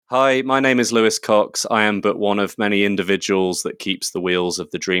Hi, my name is Lewis Cox. I am but one of many individuals that keeps the wheels of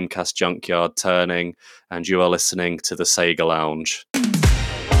the Dreamcast Junkyard turning, and you are listening to the Sega Lounge.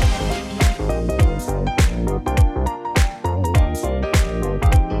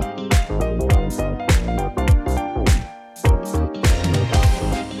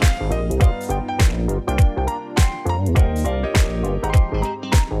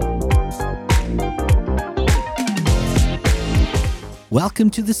 Welcome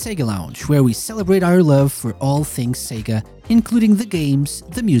to the Sega Lounge, where we celebrate our love for all things Sega, including the games,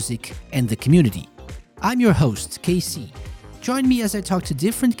 the music, and the community. I'm your host, KC. Join me as I talk to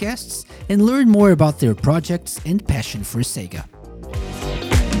different guests and learn more about their projects and passion for Sega.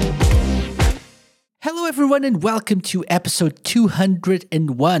 Hello everyone and welcome to episode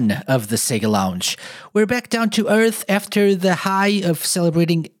 201 of the Sega Lounge. We're back down to earth after the high of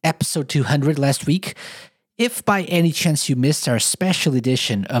celebrating episode 200 last week. If by any chance you missed our special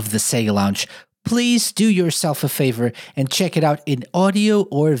edition of the Sega Lounge, please do yourself a favor and check it out in audio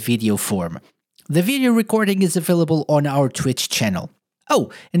or video form. The video recording is available on our Twitch channel. Oh,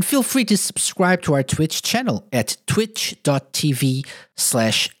 and feel free to subscribe to our Twitch channel at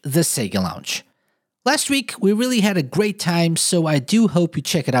twitch.tv/thesegalounge. Last week, we really had a great time, so I do hope you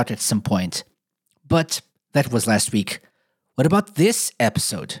check it out at some point. But that was last week. What about this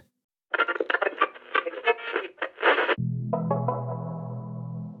episode?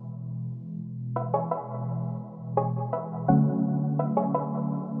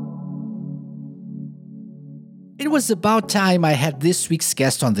 It was about time I had this week's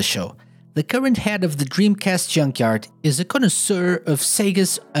guest on the show. The current head of the Dreamcast Junkyard is a connoisseur of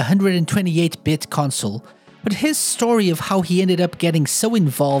Sega's 128-bit console, but his story of how he ended up getting so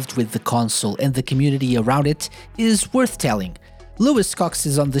involved with the console and the community around it is worth telling. Lewis Cox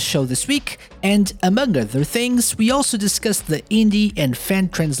is on the show this week, and among other things, we also discussed the indie and fan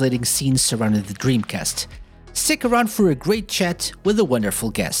translating scenes surrounding the Dreamcast. Stick around for a great chat with a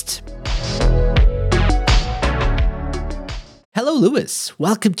wonderful guest. Hello, Lewis.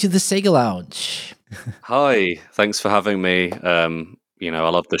 Welcome to the Sega Lounge. Hi, thanks for having me. I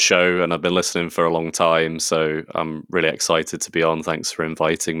love the show and I've been listening for a long time, so I'm really excited to be on. Thanks for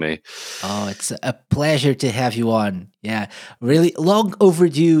inviting me. Oh, it's a pleasure to have you on. Yeah, really long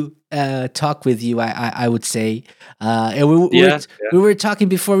overdue talk with you, I would say. And we were talking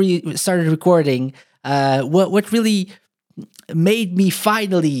before we started recording. What really made me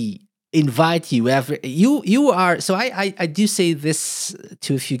finally invite you you are so I do say this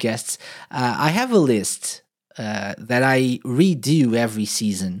to a few guests. I have a list that I redo every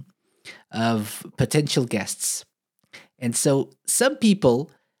season of potential guests, and so some people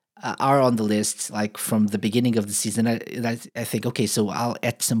are on the list like from the beginning of the season. I think, okay, so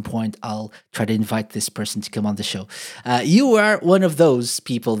at some point I'll try to invite this person to come on the show. You are one of those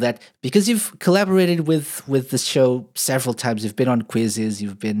people that, because you've collaborated with the show several times, you've been on quizzes,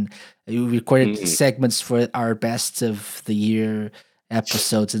 you recorded segments for our best of the year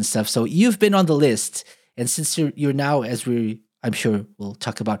episodes and stuff. So you've been on the list, and since you're now, as I'm sure we'll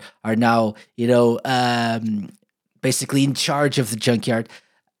talk about, are now basically in charge of the Junkyard,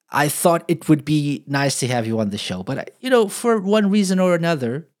 I thought it would be nice to have you on the show, but for one reason or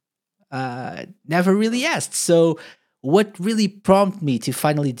another, never really asked. So what really prompted me to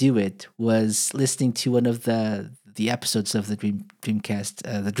finally do it was listening to one of the episodes of the Dreamcast,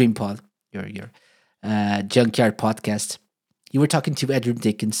 the DreamPod, your Junkyard podcast. You were talking to Edwin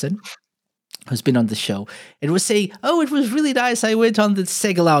Dickinson, who's been on the show, and was saying, "Oh, it was really nice. I went on the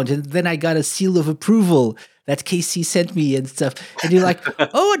Sega Lounge, and then I got a seal of approval that KC sent me and stuff." And you're like,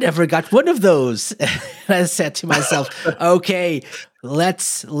 "Oh, I never got one of those." And I said to myself, "Okay,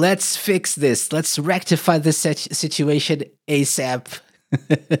 let's fix this. Let's rectify this situation ASAP."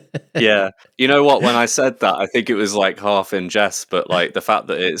 Yeah, you know what? When I said that, I think it was like half in jest, but like the fact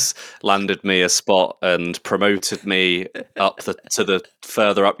that it's landed me a spot and promoted me up to the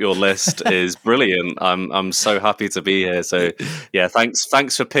further up your list is brilliant. I'm so happy to be here. So yeah,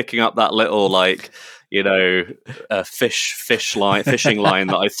 thanks for picking up that little fishing line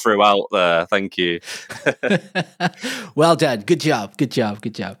that I threw out there. Thank you. Well done. Good job.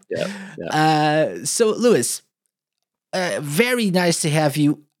 Yeah. So Lewis, very nice to have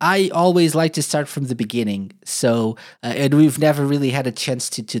you. I always like to start from the beginning. So, and we've never really had a chance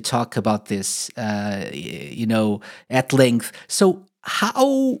to talk about this, at length. So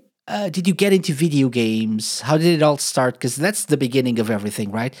how did you get into video games? How did it all start? Because that's the beginning of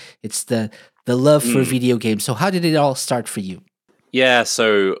everything, right? It's the love for video games. So how did it all start for you? Yeah,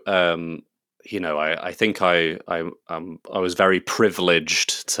 so I think I was very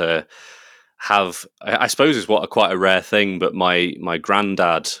privileged to have, I suppose, is quite a rare thing. But my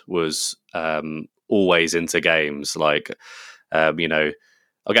granddad was always into games. Like, you know,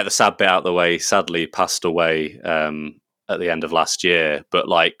 I'll get the sad bit out of the way. Sadly, passed away at the end of last year. But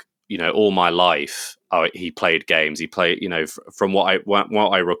like, you know, all my life, he played games. He played, you know, from what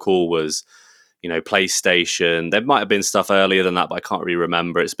I recall was, you know, PlayStation. There might have been stuff earlier than that, but I can't really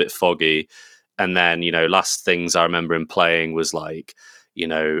remember. It's a bit foggy. And then, you know, last things I remember him playing was like, you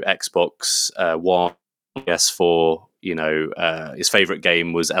know, Xbox One, PS4. You know, his favorite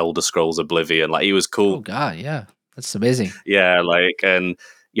game was Elder Scrolls Oblivion. Like, he was cool. Oh God, yeah, that's amazing. Yeah, like, and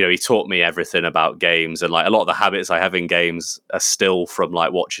you know, he taught me everything about games, and like a lot of the habits I have in games are still from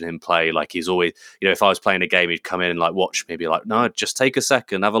like watching him play. Like, he's always, you know, if I was playing a game, he'd come in and like watch me, be like, "No, just take a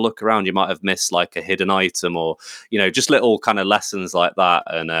second, have a look around. You might have missed like a hidden item, or you know, just little kind of lessons like that."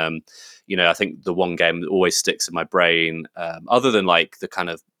 And you know, I think the one game that always sticks in my brain, other than like the kind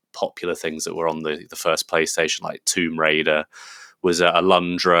of popular things that were on the first PlayStation, like Tomb Raider, was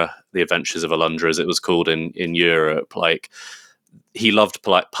Alundra, The Adventures of Alundra, as it was called in Europe. Like, he loved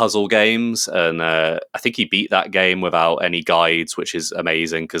like puzzle games, and I think he beat that game without any guides, which is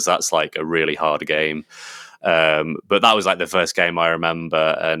amazing because that's like a really hard game. But that was like the first game I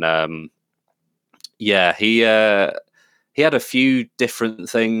remember, and yeah, he had a few different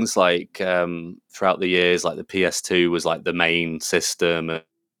things like throughout the years. Like the PS2 was like the main system.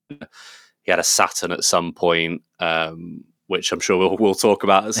 He had a Saturn at some point, which I'm sure we'll talk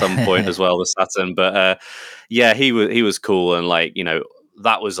about at some point as well, the Saturn. But yeah, he was cool, and like, you know,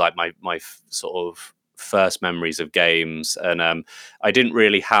 that was like my sort of first memories of games. And I didn't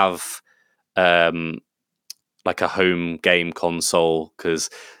really have like a home game console because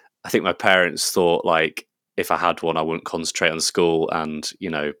I think my parents thought like if I had one, I wouldn't concentrate on school, and you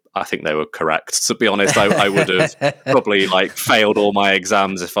know, I think they were correct. To be honest, I would have probably like failed all my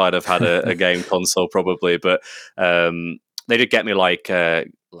exams if I'd have had a game console, probably. But they did get me like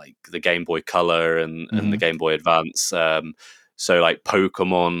the Game Boy Color and the Game Boy Advance. So like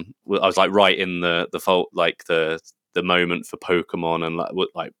Pokemon, I was like right in the fault, like the moment for Pokemon, and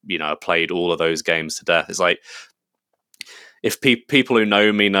like you know, I played all of those games to death. It's like, if people who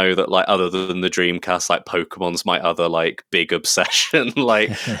know me know that, like, other than the Dreamcast, like Pokemon's my other like big obsession. Like,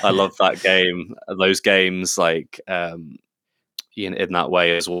 I love that game, those games, like in that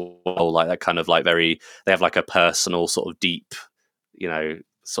way as well. Like, that kind of like they have like a personal sort of deep, you know,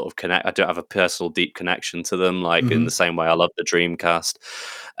 sort of connect. I don't have a personal deep connection to them, like in the same way I love the Dreamcast.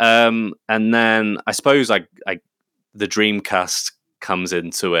 And then I suppose the Dreamcast comes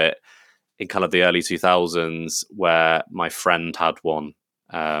into it in kind of the early 2000s, where my friend had one,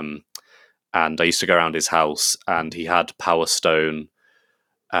 and I used to go around his house, and he had Power Stone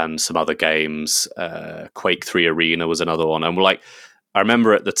and some other games. Quake 3 Arena was another one, and I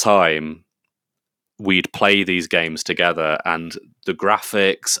remember at the time we'd play these games together, and the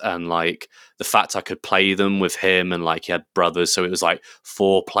graphics and like the fact I could play them with him, and like he had brothers, so it was like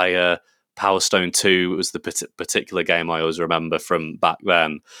 4-player. Power Stone 2 was the particular game I always remember from back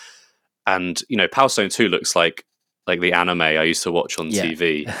then. And you know, Power Stone 2 looks like the anime I used to watch on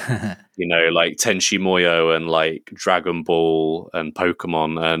TV. You know, like Tenchi Muyo and like Dragon Ball and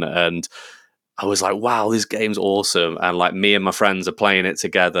Pokemon, and I was like, wow, this game's awesome. And like, me and my friends are playing it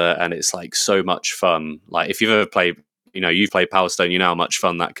together, and it's like so much fun. Like, if you've ever played, you know, you've played Power Stone, you know how much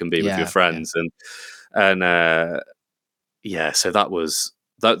fun that can be with your friends. And yeah, so that was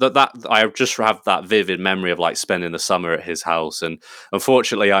that I just have that vivid memory of like spending the summer at his house. And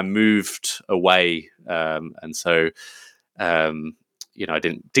unfortunately I moved away, and so you know, I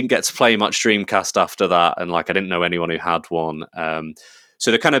didn't get to play much Dreamcast after that, and like I didn't know anyone who had one.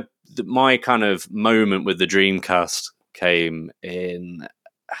 So my kind of moment with the Dreamcast came in,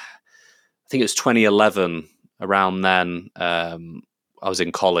 I think it was 2011. Around then, I was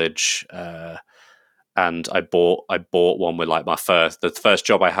in college, and I bought one with like the first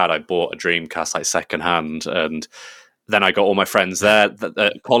job I had. I bought a Dreamcast like secondhand, and then I got all my friends there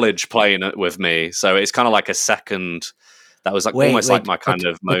at college playing it with me. So it's kind of like a second. That was like almost like my kind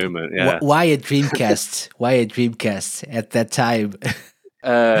of moment. Yeah. Why a Dreamcast? Why a Dreamcast at that time?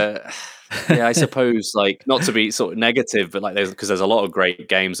 Yeah, I suppose, like, not to be sort of negative, but like because there's a lot of great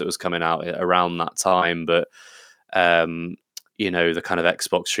games that was coming out around that time, but you know, the kind of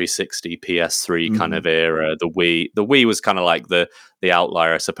Xbox 360, PS3 kind of era, the Wii was kind of like the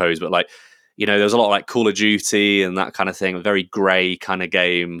outlier, I suppose. But like, you know, there's a lot of like Call of Duty and that kind of thing, very grey kind of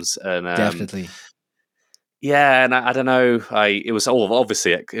games, and Definitely. yeah, and I don't know. It was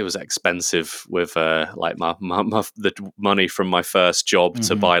obviously it was expensive with like my the money from my first job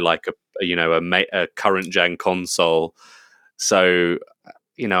to buy like a current gen console. So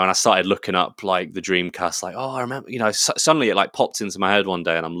and I started looking up like the Dreamcast, like, oh, I remember, suddenly it like popped into my head one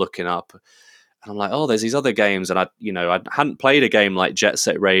day, and I'm looking up, and I'm like, oh, there's these other games, and I hadn't played a game like Jet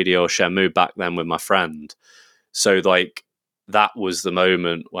Set Radio or Shenmue back then with my friend, so like that was the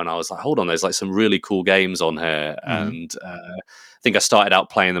moment when I was like, hold on, there's like some really cool games on here, and I think I started out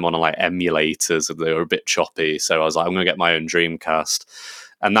playing them on like emulators, and they were a bit choppy, so I was like, I'm going to get my own Dreamcast.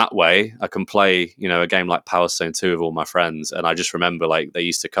 And that way I can play, a game like Power Stone 2 with all my friends. And I just remember like they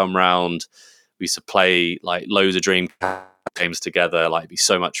used to come round, we used to play like loads of Dreamcast games together, like it'd be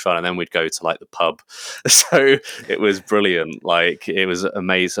so much fun. And then we'd go to like the pub. So it was brilliant. Like it was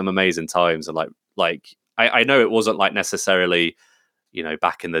some amazing times. And like I know it wasn't like necessarily,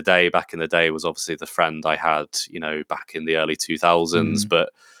 back in the day. Back in the day was obviously the friend I had, back in the early 2000s. But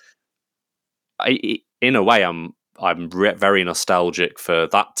in a way, I'm very nostalgic for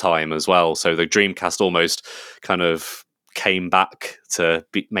that time as well. So the Dreamcast almost kind of came back to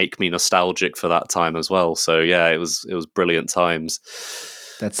make me nostalgic for that time as well. So yeah, it was brilliant times.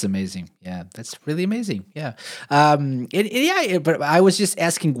 That's amazing. Yeah, that's really amazing. Yeah, but I was just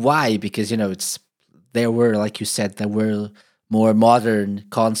asking why, because there were, like you said, there were more modern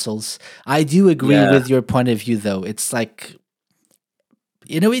consoles. I do agree with your point of view, though. It's like,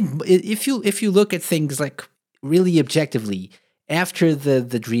 if you look at things like really objectively, after the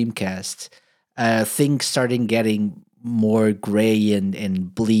Dreamcast, things started getting more gray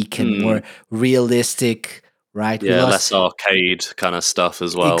and bleak and more realistic, right? Yeah, less arcade kind of stuff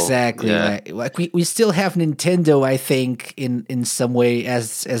as well. Exactly. Yeah. Like we still have Nintendo, I think, in some way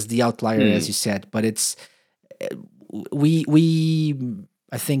as the outlier, as you said, but it's we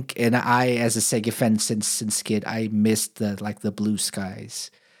I think, and I, as a Sega fan since kid, I missed the blue skies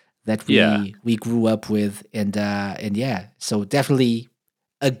that we grew up with, and yeah, so definitely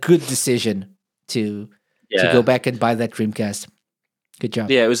a good decision to go back and buy that Dreamcast. Good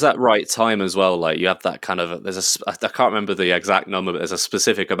job. Yeah, it was that right time as well. Like you have that kind of I can't remember the exact number, but there's a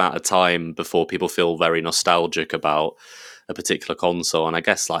specific amount of time before people feel very nostalgic about a particular console. And I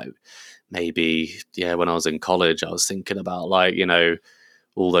guess like maybe when I was in college, I was thinking about like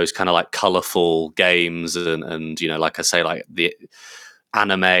all those kind of like colorful games and like I say, like the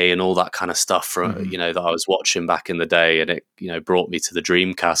anime and all that kind of stuff from that I was watching back in the day, and it brought me to the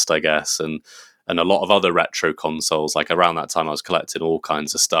Dreamcast, I guess, and a lot of other retro consoles. Like around that time I was collecting all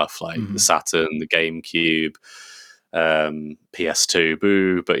kinds of stuff, like the Saturn, the GameCube, PS2,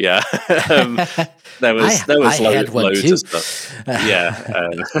 boo. But yeah, there was loads of stuff. But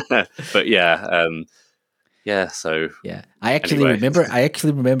so I actually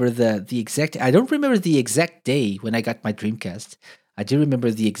remember the exact. I don't remember the exact day when I got my Dreamcast. I do remember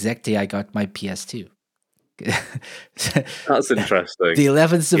the exact day I got my PS2. That's interesting. The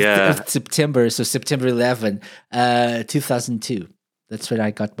 11th of September, so September 11, 2002. That's when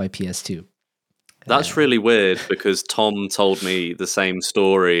I got my PS2. That's really weird, because Tom told me the same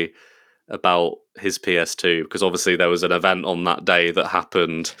story about his PS2, because obviously there was an event on that day that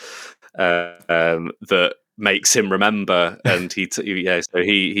happened that makes him remember, and so he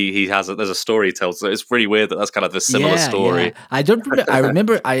has there's a story told. So it's really weird that that's kind of a similar story.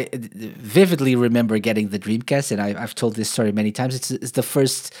 Yeah. I vividly remember getting the Dreamcast, and I've told this story many times. It's the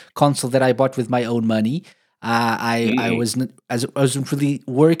first console that I bought with my own money. I wasn't really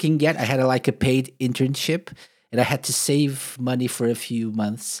working yet. I had a paid internship, and I had to save money for a few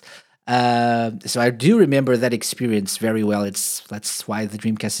months. So I do remember that experience very well. That's why the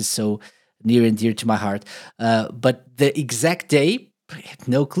Dreamcast is so near and dear to my heart. But the exact day,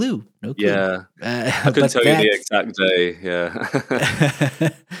 no clue. Yeah, I couldn't tell you the exact day. Yeah.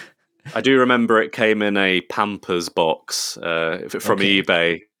 I do remember it came in a Pampers box from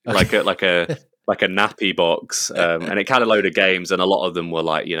eBay, like a nappy box, and it had a load of games, and a lot of them were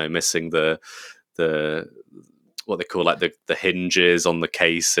like missing the what they call like the hinges on the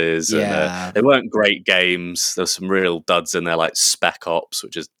cases. Yeah. And they weren't great games. There's some real duds in there, like Spec Ops,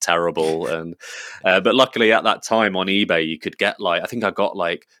 which is terrible. And but luckily at that time on eBay you could get I think I got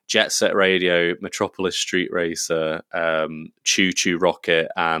Jet Set Radio, Metropolis Street Racer, Choo Choo Rocket,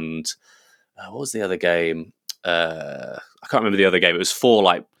 and what was the other game? I can't remember the other game. It was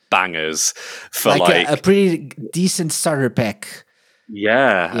 4 bangers for a pretty decent starter pack.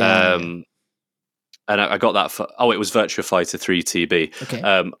 Yeah. And I got that for it was Virtua Fighter 3 TB. Okay.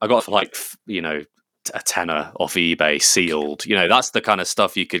 I got it for a tenner off eBay, sealed. That's the kind of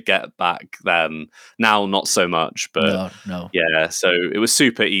stuff you could get back then. Now not so much, but no. Yeah, so it was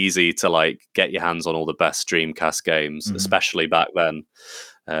super easy to get your hands on all the best Dreamcast games, especially back then.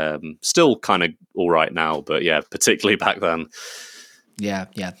 Still kind of all right now, but yeah, particularly back then. Yeah.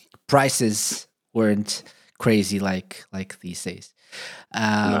 Prices weren't crazy like these days.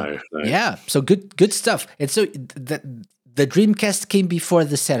 No. Yeah, so good stuff. And so the Dreamcast came before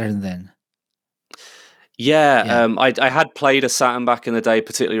the Saturn, then. Yeah, I had played a Saturn back in the day.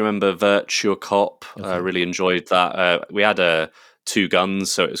 Particularly remember Virtua Cop. I Okay. really enjoyed that. We had two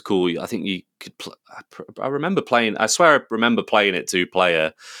guns, so it was cool. I think you could. I remember playing. I swear I remember playing it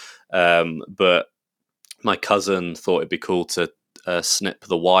 2-player. But my cousin thought it'd be cool to snip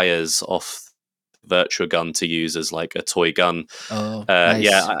the wires off Virtua gun to use as like a toy gun. Oh, nice.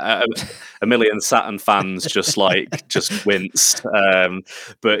 Yeah, a million Saturn fans just winced.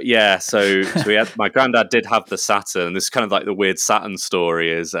 But yeah, so we had, my granddad did have the Saturn. This is kind of like the weird Saturn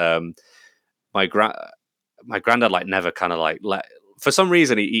story is my granddad like never kind of like let, for some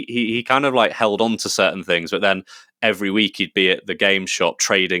reason he kind of like held on to certain things, but then every week he'd be at the game shop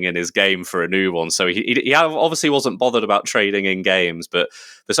trading in his game for a new one. So he obviously wasn't bothered about trading in games, but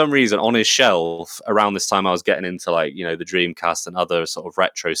for some reason on his shelf around this time I was getting into like, you know, the Dreamcast and other sort of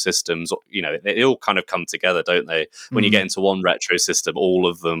retro systems. You know, they all kind of come together, don't they? When you get into one retro system, all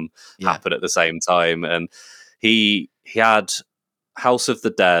of them happen at the same time. And he had House of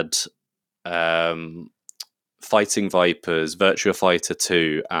the Dead, Fighting Vipers, Virtua Fighter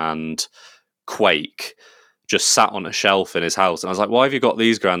 2, and Quake just sat on a shelf in his house. And I was like, why have you got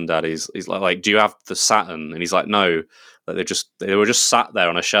these, Granddad? He's like, do you have the Saturn? And he's like, no. Like they were just sat there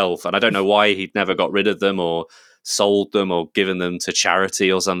on a shelf. And I don't know why he'd never got rid of them or sold them or given them to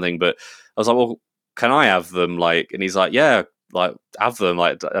charity or something. But I was like, well, can I have them? Like, and he's like, yeah, like have them.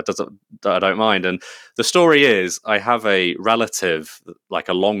 Like, I don't mind. And the story is, I have a relative, like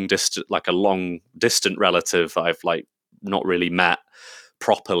a long distant relative that I've like not really met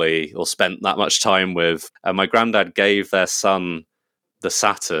properly or spent that much time with. And my granddad gave their son the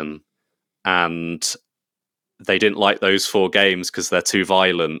Saturn, and they didn't like those 4 games because they're too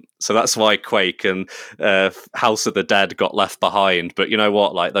violent. So that's why Quake and House of the Dead got left behind. But you know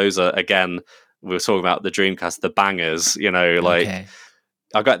what? Like those are, again, we were talking about the Dreamcast, the bangers. You know, like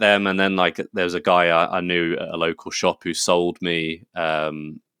I got them, and then like there was a guy I knew at a local shop who sold me a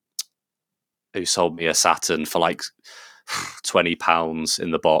Saturn for like £20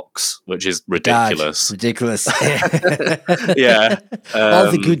 in the box, which is ridiculous. God, ridiculous. Yeah. All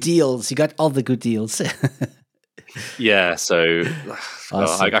the good deals. You got all the good deals. Yeah, so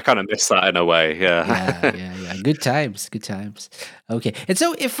awesome. I kind of miss that in a way. Yeah. Good times. Okay, and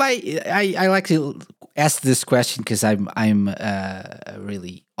so if I like to ask this question because I'm a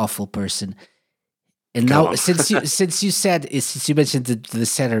really awful person. And now, since you mentioned the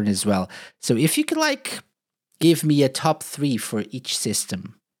Saturn as well, so if you could like give me a top 3 for each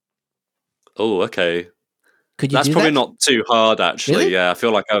system. Oh, okay. Could you probably not too hard, actually. Really? Yeah, I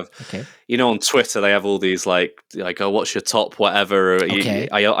feel like you know, on Twitter they have all these like oh, what's your top whatever. Okay.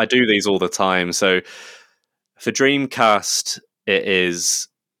 I do these all the time. So for Dreamcast, it is.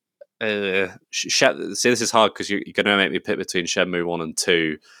 See, this is hard because you're going to make me pick between Shenmue 1 and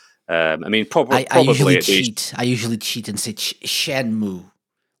 2. I mean, probably I usually cheat. I usually cheat and say Shenmue,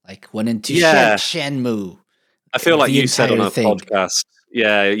 like 1 and 2. Yeah, Shenmue. I feel like you said on a podcast.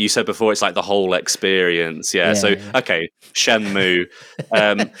 Yeah, you said before it's like the whole experience. Yeah, so okay, Shenmue.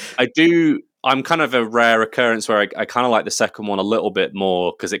 I'm kind of a rare occurrence where I kind of like the second one a little bit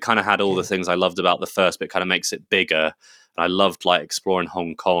more because it kind of had all the things I loved about the first, but it kind of makes it bigger. And I loved like exploring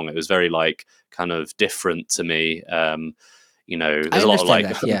Hong Kong. It was very like kind of different to me. You know, there's a lot of like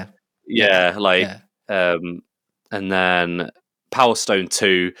and then Power Stone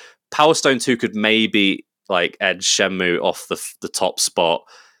 2. Power Stone 2 could maybe like edge Shenmue off the top spot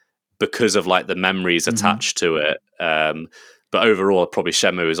because of like the memories attached to it. But overall, probably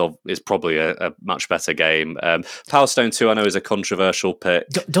Shenmue is probably a much better game. Power Stone 2, I know, is a controversial pick.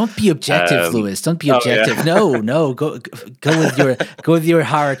 Don't be objective, Lewis. Don't be objective. Yeah. No. Go with your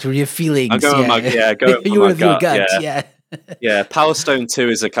heart or your feelings. I'm going with my gut. Yeah. Yeah, Power Stone 2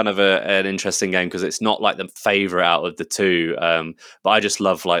 is a kind of an interesting game because it's not like the favorite out of the two. But I just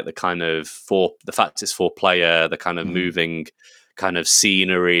love like the kind of the fact it's 4-player, the kind of moving kind of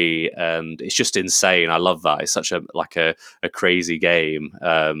scenery, and it's just insane. I love that. It's such a crazy game,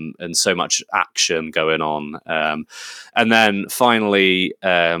 and so much action going on. And then finally,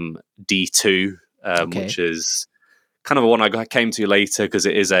 D2, which is kind of one I came to later because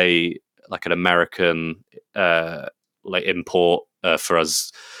it is an American like import for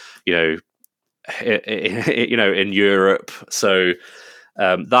us, you know, in Europe. So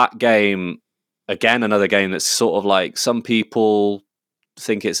that game, again, another game that's sort of like some people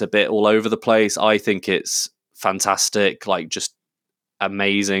think it's a bit all over the place. I think it's fantastic, like just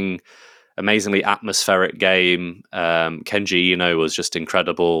amazingly atmospheric game. Kenji Ino was just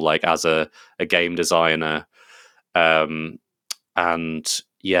incredible, like as a game designer. And and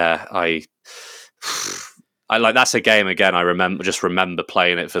yeah, I like that's a game again. I remember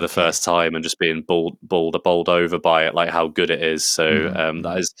playing it for the first time and just being bowled over by it, like how good it is. So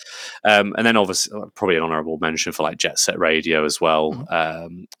that is, and then obviously probably an honourable mention for like Jet Set Radio as well.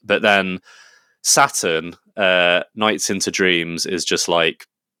 But then Saturn, Nights into Dreams is just like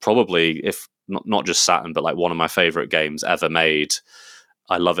probably if not just Saturn, but like one of my favourite games ever made.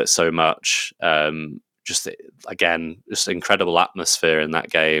 I love it so much. Just again, just incredible atmosphere in that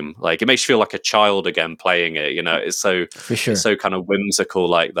game. Like it makes you feel like a child again playing it. You know, it's so For sure. it's so kind of whimsical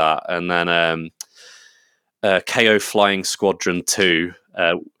like that. And then KO Flying Squadron 2,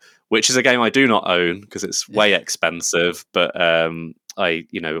 which is a game I do not own because it's way expensive. But I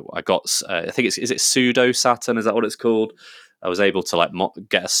got I think is it Pseudo Saturn? Is that what it's called? I was able to like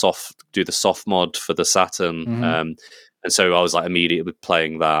do the soft mod for the Saturn, and so I was like immediately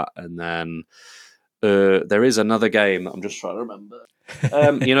playing that, and then. There is another game that I'm just trying to remember.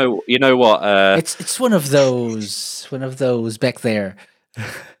 You know what? It's one of those back there.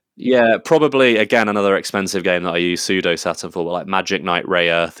 Yeah, probably again another expensive game that I use Pseudo Saturn for. But like Magic Knight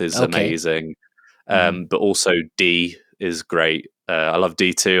Ray Earth is amazing, but also D is great. I love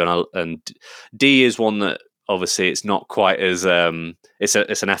D2, and D is one that obviously it's not quite as it's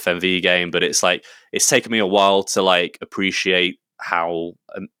an FMV game, but it's like it's taken me a while to like appreciate how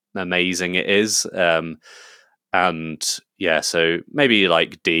amazing it is, and yeah, so maybe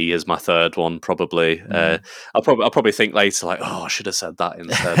like D is my third one probably. I'll probably think later like, oh, I should have said that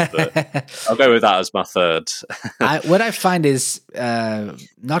instead, but I'll go with that as my third. What I find is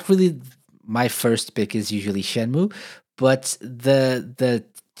not really my first pick is usually Shenmue, but the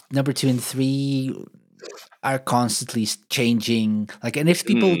number 2 and 3 are constantly changing. Like, and if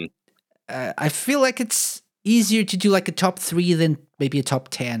people, I feel like it's easier to do like a top 3 than maybe a top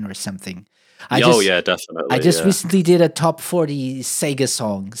 10 or something. Yeah, definitely. I just recently did a top 40 Sega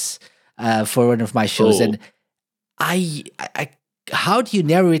songs for one of my shows, and I how do you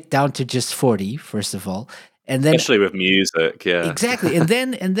narrow it down to just 40? First of all, and then especially with music, yeah, exactly, and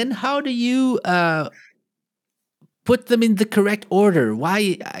then how do you put them in the correct order?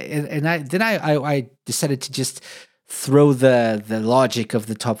 Why? I decided to just throw the logic of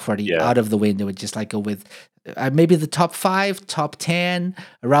the top 40 out of the window and just like go with maybe the top 5, top 10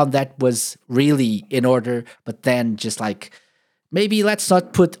 around that was really in order, but then just like maybe let's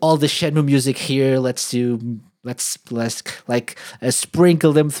not put all the Shenmue music here. Let's like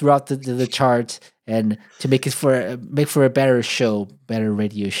sprinkle them throughout the chart and to make for a better show, better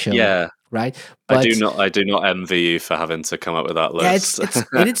radio show. Yeah. Right, but I do not envy you for having to come up with that list.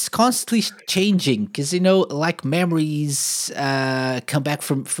 Yeah, it's constantly changing because like memories come back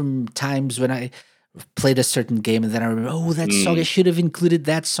from times when I played a certain game and then I remember, oh, that song, I should have included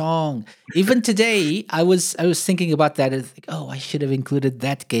that song. Even today, I was thinking about that and think, oh, I should have included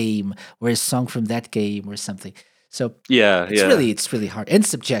that game or a song from that game or something. So it's really hard and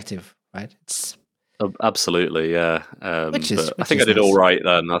subjective, right? It's absolutely, yeah. I think I did nice. All right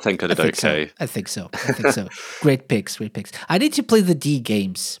then. I think I did okay. I think so. Great picks. I need to play the D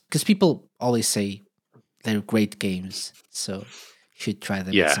games because people always say they're great games, so should try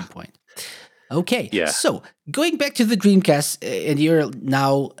them at some point. Okay, so going back to the Dreamcast, and you're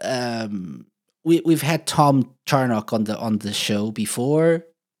now we've had Tom Charnock on the show before,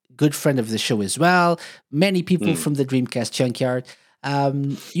 good friend of the show as well. Many people from the Dreamcast Junkyard.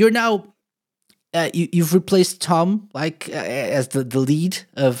 You're now. You've replaced Tom as the lead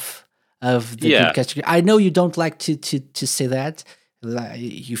of the Dreamcast. I know you don't like to say that.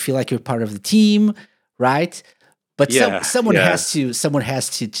 You feel like you're part of the team, right? But someone has to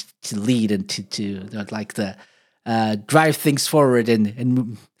lead and to like the drive things forward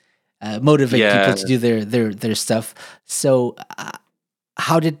and motivate people to do their stuff. So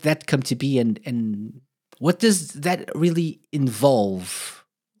how did that come to be, and what does that really involve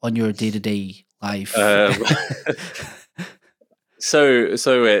on your day-to-day life? So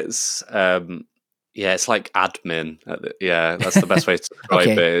it's it's like admin. That's the best way to describe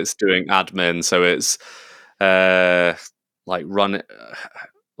it. It's doing admin. So it's like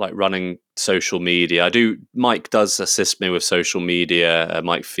running social media. Mike does assist me with social media.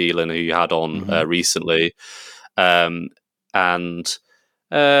 Mike Phelan, who you had on recently, and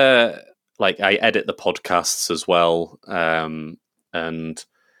like I edit the podcasts as well, and.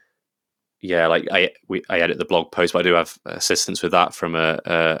 Yeah, like I edit the blog post, but I do have assistance with that from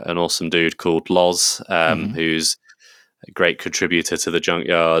an awesome dude called Loz, who's a great contributor to the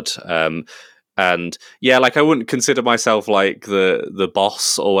Junkyard. And yeah, like I wouldn't consider myself like the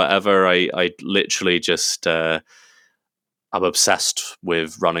boss or whatever. I literally just I'm obsessed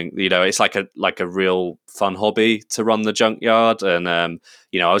with running. It's like a real fun hobby to run the Junkyard. And I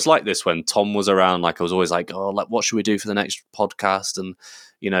was like this when Tom was around. Like I was always like, oh, like what should we do for the next podcast? And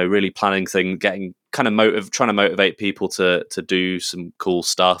really planning things, getting kind of trying to motivate people to do some cool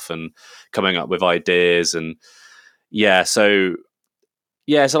stuff and coming up with ideas. And so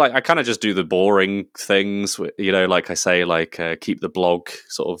like I kind of just do the boring things. Like I say, like keep the blog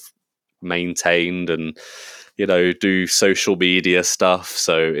sort of maintained and do social media stuff.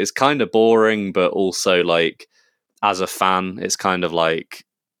 So it's kind of boring, but also like as a fan, it's kind of like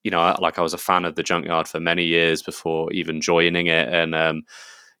like I was a fan of the Junkyard for many years before even joining it. And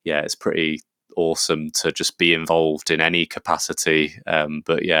it's pretty awesome to just be involved in any capacity.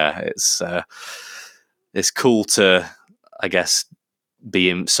 But it's cool to, I guess,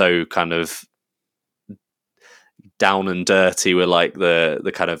 being so kind of down and dirty with like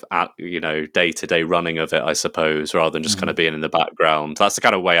the kind of day-to-day running of it, I suppose, rather than just kind of being in the background. That's the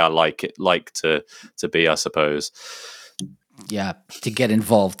kind of way I like to be, I suppose. Yeah, to get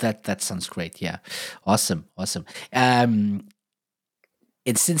involved. That sounds great. Yeah, awesome. And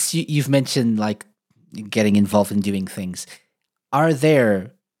since you've mentioned like getting involved in doing things, are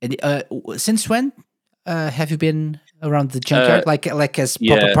there since when have you been around the Junkyard, like as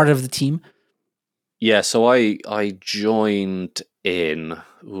part of the team? Yeah, so I joined in.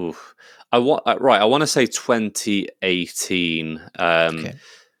 I want to say 2018. Okay.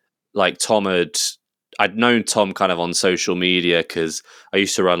 Like I'd known Tom kind of on social media because I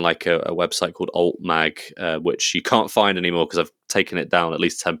used to run like a website called Alt Mag, which you can't find anymore because I've taken it down, at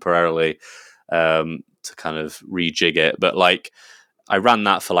least temporarily, to kind of rejig it. But like I ran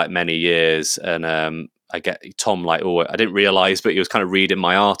that for like many years, and I get Tom like, I didn't realize, but he was kind of reading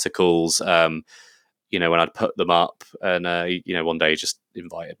my articles. When I'd put them up, and one day he just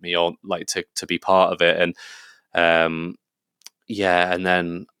invited me on, like to be part of it, and and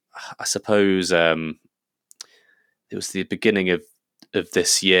then I suppose it was the beginning of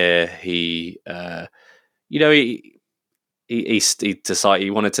this year. He decided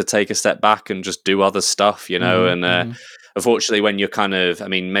he wanted to take a step back and just do other stuff, and unfortunately, when you're kind of, I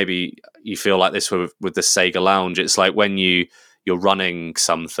mean, maybe you feel like this with the Sega Lounge. It's like when you're running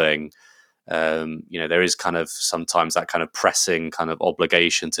something. There is kind of sometimes that kind of pressing kind of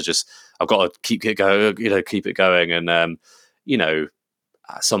obligation to just, I've got to keep it going. And,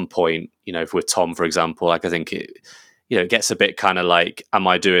 at some point, with Tom, for example, like I think it gets a bit kind of like, am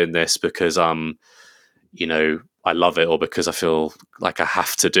I doing this because I love it or because I feel like I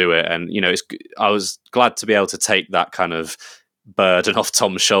have to do it? And, I was glad to be able to take that kind of burden off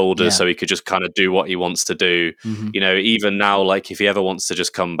Tom's shoulders so he could just kind of do what he wants to do. Even now, like if he ever wants to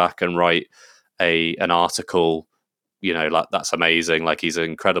just come back and write an article, like that's amazing. Like he's an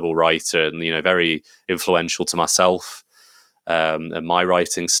incredible writer and very influential to myself and my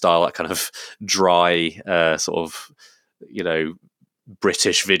writing style, that kind of dry sort of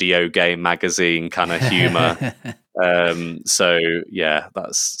British video game magazine kind of humor. It's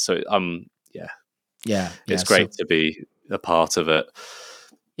great to be a part of it.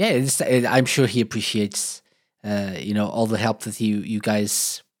 I'm sure he appreciates all the help that you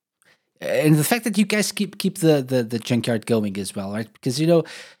guys, and the fact that you guys keep the Junkyard going as well, right? Because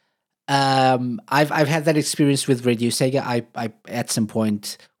I've had that experience with Radio Sega. I at some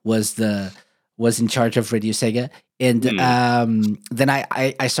point was in charge of Radio Sega, and then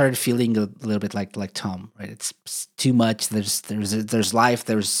I started feeling a little bit like Tom, right? It's too much. There's life.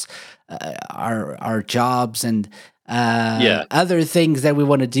 There's our jobs and other things that we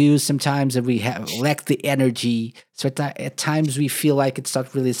want to do sometimes, and we lack the energy. So at times we feel like it's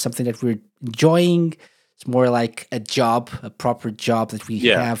not really something that we're enjoying. It's more like a proper job that we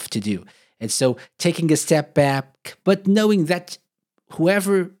have to do. And so taking a step back, but knowing that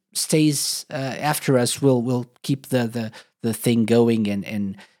whoever stays after us will keep the thing going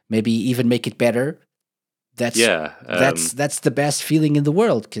and maybe even make it better. That's the best feeling in the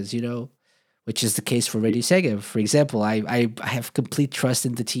world, because which is the case for Radio Sega. For example, I have complete trust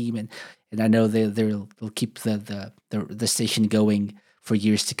in the team, and I know they'll keep the station going for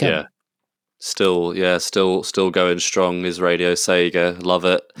years to come. Yeah. Still going strong is Radio Sega. Love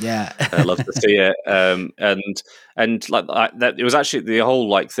it. Yeah, love to see it. And like that, it was actually the whole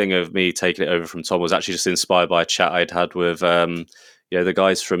like thing of me taking it over from Tom was actually just inspired by a chat I'd had with the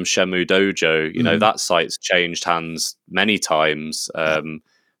guys from Shenmue Dojo. That site's changed hands many times.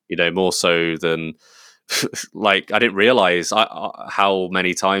 More so than like I didn't realize how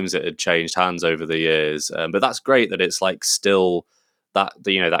many times it had changed hands over the years. But that's great that it's like still that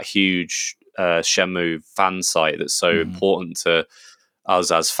that huge Shenmue fan site that's so important to us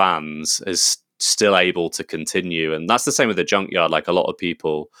as fans is still able to continue. And that's the same with the Junkyard. Like a lot of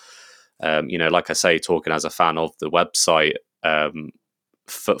people, like I say, talking as a fan of the website,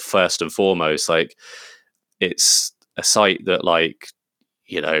 first and foremost, like it's a site that like,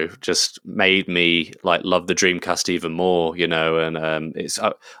 just made me like love the Dreamcast even more, and it's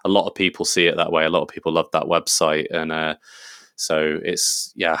a lot of people see it that way. A lot of people love that website, and so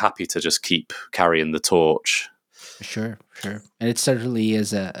it's happy to just keep carrying the torch. Sure. And it certainly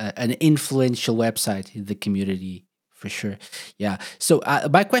is an influential website in the community, for sure. Yeah. So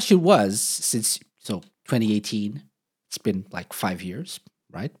my question was, since 2018, it's been like 5 years,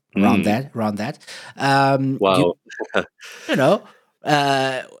 right? Around that. Wow.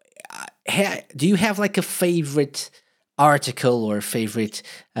 Do you have like a favorite article or favorite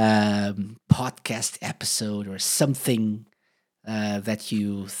podcast episode or something that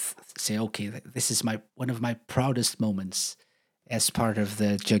you say, okay, this is one of my proudest moments as part of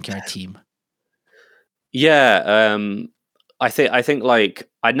the Junkyard team? Yeah, I think like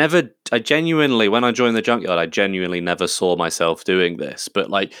I genuinely, when I joined the Junkyard, I genuinely never saw myself doing this,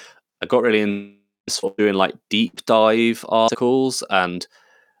 but like I got really into sort of doing like deep dive articles, and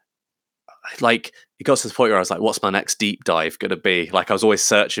like it got to the point where I was like, what's my next deep dive gonna be? Like I was always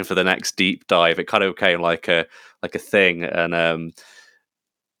searching for the next deep dive. It kind of became like a thing, and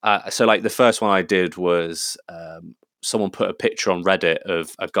so like the first one I did was someone put a picture on Reddit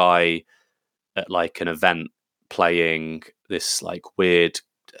of a guy at like an event playing this like weird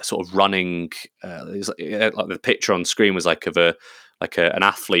sort of running. Like the picture on screen was like of an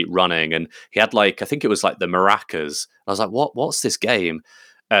athlete running, and he had like, I think it was like the maracas. I was like, what's this game?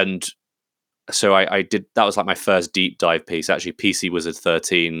 And so I did. That was like my first deep dive piece. Actually, PC Wizard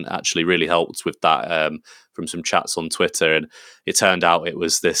 13 actually really helped with that, from some chats on Twitter, and it turned out it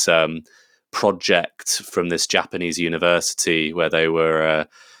was this project from this Japanese university where they were,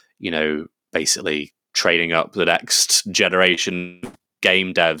 basically training up the next generation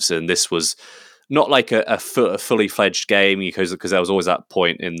game devs, and this was not like a fully fledged game, because there was always that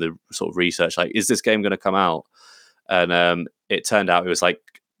point in the sort of research, like, is this game going to come out? And it turned out it was like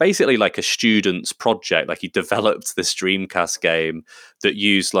basically like a student's project. Like he developed this Dreamcast game that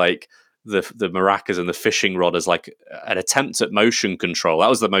used like the maracas and the fishing rod as like an attempt at motion control. That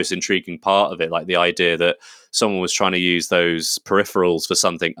was the most intriguing part of it, like the idea that someone was trying to use those peripherals for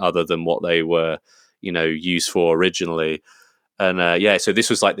something other than what they were, used for originally. And so this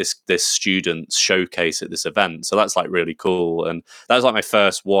was like this student's showcase at this event. So that's like really cool. And that was like my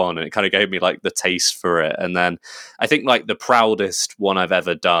first one, and it kind of gave me like the taste for it. And then I think like the proudest one I've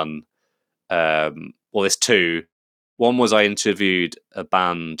ever done, there's two. One was I interviewed a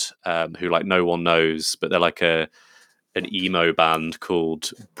band who like no one knows, but they're like an emo band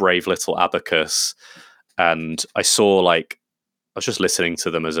called Brave Little Abacus. And I was just listening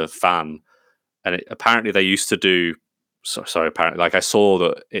to them as a fan, and apparently they used to do. Apparently, like I saw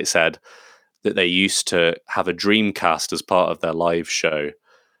that it said that they used to have a Dreamcast as part of their live show.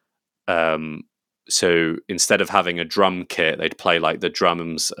 So instead of having a drum kit, they'd play like the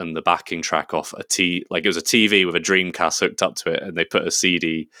drums and the backing track off like it was a TV with a Dreamcast hooked up to it, and they put a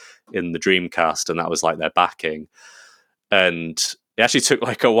CD in the Dreamcast, and that was like their backing. And it actually took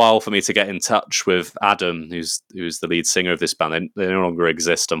like a while for me to get in touch with Adam, who's the lead singer of this band. They no longer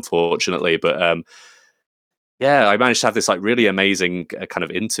exist, unfortunately, but I managed to have this like really amazing kind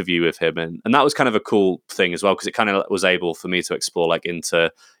of interview with him, and that was kind of a cool thing as well, because it kind of was able for me to explore like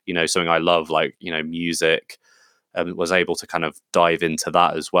into something I love, like music, and was able to kind of dive into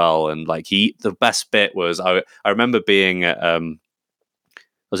that as well. And like the best bit was I remember being at I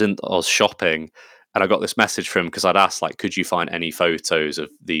was shopping, and I got this message from him because I'd asked like, could you find any photos of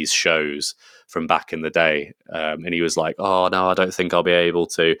these shows from back in the day? And he was like, oh no, I don't think I'll be able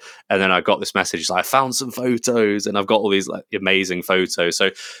to. And then I got this message, like, I found some photos, and I've got all these like amazing photos.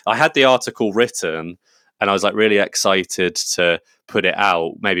 So I had the article written, and I was like really excited to put it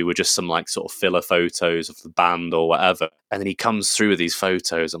out, maybe with just some like sort of filler photos of the band or whatever. And then he comes through with these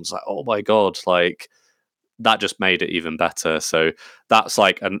photos. I was like, oh my God, like that just made it even better. So that's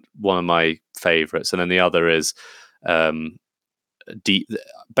like one of my favorites. And then the other is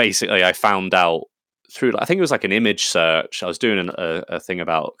basically I found out through, I think it was like an image search. I was doing a thing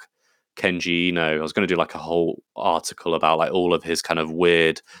about Kenji Ino. I was going to do like a whole article about like all of his kind of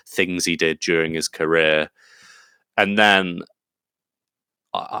weird things he did during his career. And then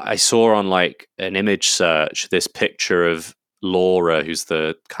I saw on like an image search this picture of Laura, who's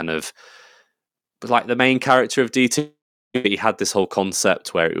the kind of like the main character of DT. He had this whole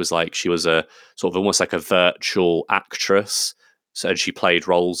concept where it was like she was a sort of almost like a virtual actress, so she played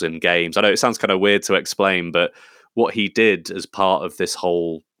roles in games. I know it sounds kind of weird to explain, but what he did as part of this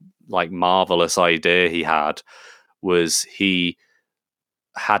whole like marvelous idea he had was he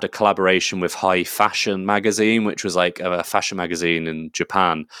had a collaboration with High Fashion magazine, which was like a fashion magazine in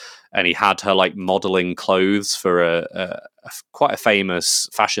Japan, and he had her like modeling clothes for quite a famous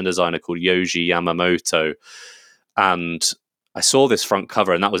fashion designer called Yoji Yamamoto. And I saw this front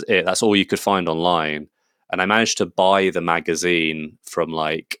cover, and that was it. That's all you could find online. And I managed to buy the magazine from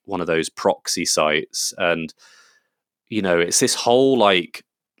like one of those proxy sites, and it's this whole like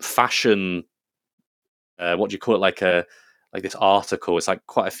fashion. What do you call it? Like this article. It's like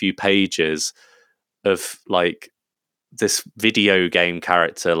quite a few pages of like this video game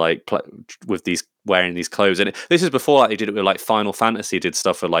character like with these wearing these clothes, and this is before like they did it with like Final Fantasy did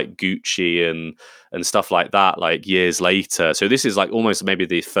stuff with like Gucci and stuff like that like years later. So this is like almost maybe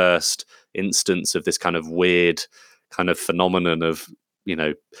the first instance of this kind of weird kind of phenomenon of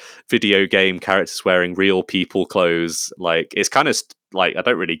video game characters wearing real people clothes. Like it's kind of like I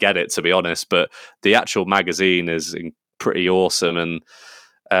don't really get it, to be honest, but the actual magazine is pretty awesome. And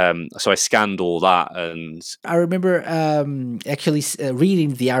so I scanned all that, and I remember actually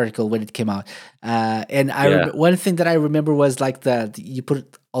reading the article when it came out, and one thing that I remember was like you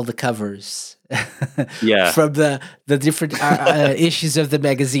put all the covers, from the different issues of the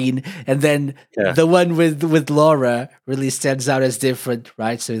magazine, and then the one with Laura really stands out as different,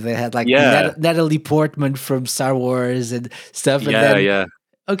 right? So they had like Natalie Portman from Star Wars and stuff, and then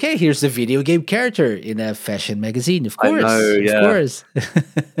okay, here's the video game character in a fashion magazine. Of course, of course.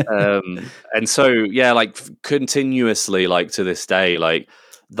 And so, like continuously, like to this day, like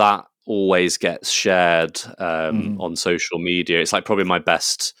that always gets shared on social media. It's like probably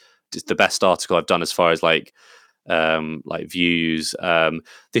the best article I've done as far as like views. The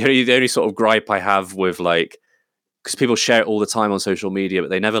only sort of gripe I have with like, because people share it all the time on social media,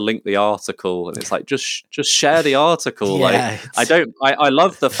 but they never link the article, and it's like just share the article. I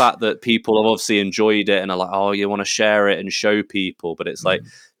love the fact that people have obviously enjoyed it and are like, oh, you want to share it and show people, but it's like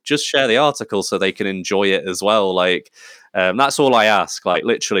just share the article so they can enjoy it as well. Like that's all I ask. Like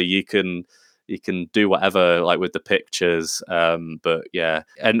literally, you can do whatever like with the pictures, but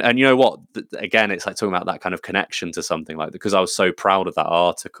and you know what? Again, it's like talking about that kind of connection to something, like because I was so proud of that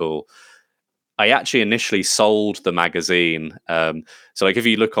article. I actually initially sold the magazine. So like if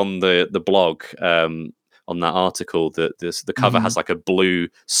you look on the blog on that article, the cover has like a blue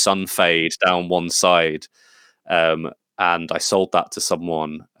sun fade down one side. And I sold that to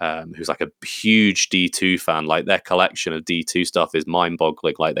someone who's like a huge D2 fan. Like their collection of D2 stuff is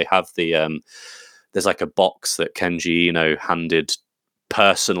mind-boggling. Like they have there's like a box that Kenji Eno handed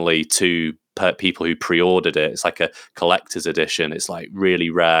personally to people who pre-ordered it. It's like a collector's edition. It's like really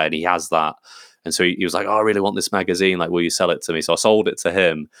rare, and he has that. And so he was like, oh, I really want this magazine. Like, will you sell it to me? So I sold it to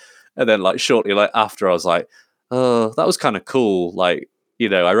him. And then like shortly like after, I was like, oh, that was kind of cool. Like,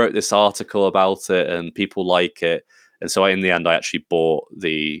 I wrote this article about it and people like it. And so in the end, I actually bought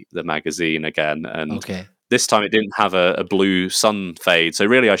the magazine again. And this time it didn't have a blue sun fade. So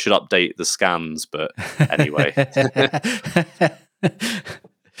really I should update the scans. But anyway.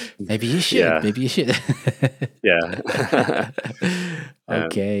 Maybe you should. Maybe you should.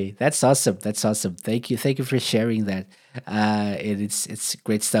 Okay, that's awesome. That's awesome. Thank you for sharing that. It's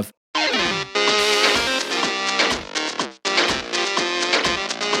great stuff.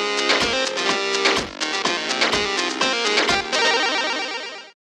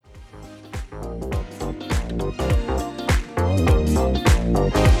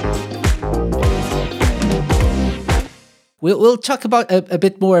 We'll talk about a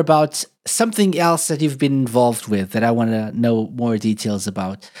bit more about something else that you've been involved with that I want to know more details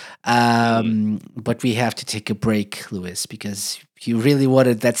about. But we have to take a break, Lewis, because you really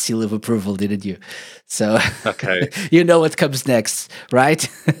wanted that seal of approval, didn't you? So you know what comes next, right?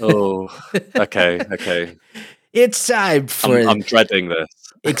 Oh, okay. It's time for... I'm dreading this.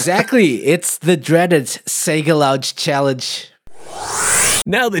 Exactly. It's the dreaded Sega Lounge Challenge.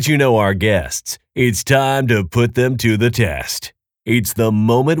 Now that you know our guests, it's time to put them to the test. It's the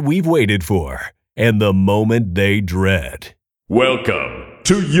moment we've waited for, and the moment they dread. Welcome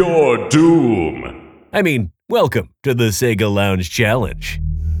to your doom. I mean, welcome to the Sega Lounge Challenge.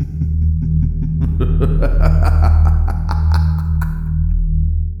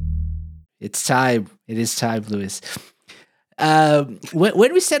 It's time. It is time, Lewis.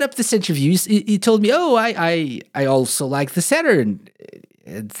 When we set up this interview, you told me, oh, I also like the Saturn,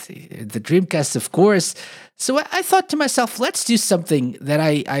 the Dreamcast, of course. So I thought to myself, let's do something that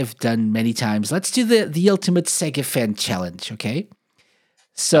I've done many times. Let's do the Ultimate Sega Fan Challenge, okay?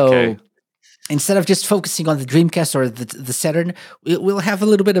 So instead of just focusing on the Dreamcast or the Saturn, we'll have a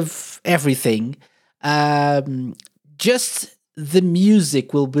little bit of everything. Just the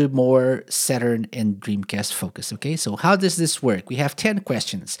music will be more Saturn and Dreamcast focused. Okay, so how does this work? We have 10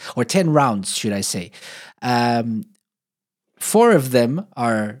 questions, or 10 rounds, should I say. 4 of them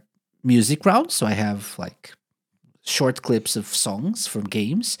are music rounds. So I have like short clips of songs from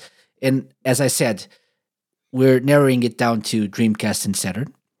games. And as I said, we're narrowing it down to Dreamcast and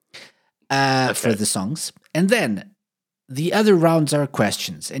Saturn for the songs. And then the other rounds are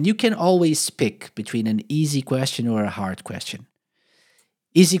questions. And you can always pick between an easy question or a hard question.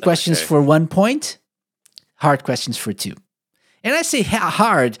 Easy questions for 1 point, hard questions for 2. And I say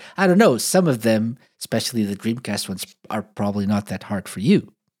hard, I don't know. Some of them, especially the Dreamcast ones, are probably not that hard for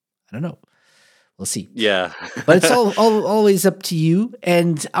you. I don't know. We'll see. Yeah. But it's always up to you.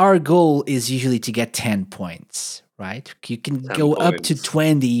 And our goal is usually to get 10 points, right? You can go up to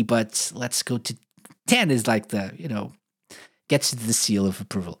 20, but let's go to 10 is like the, gets the seal of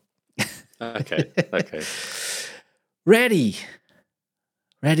approval. Okay. Ready,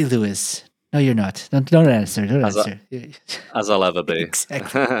 Lewis. No, you're not. Don't answer. Don't answer. As I'll ever be.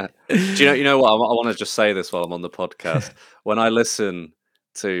 Exactly. Do you know what? I want to just say this while I'm on the podcast. When I listen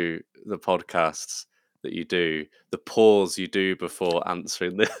to the podcasts that you do, the pause you do before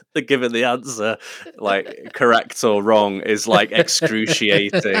answering the giving the answer, like correct or wrong, is like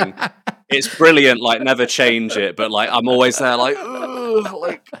excruciating. It's brilliant. Like never change it, but like I'm always there, like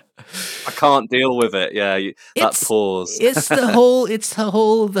I can't deal with it. Yeah, that pause. It's the whole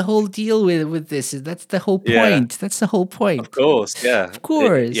deal with this. That's the whole point. Yeah. That's the whole point. Of course, yeah. Of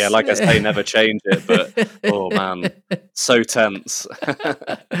course. Yeah, like I say, never change it, but oh man, so tense.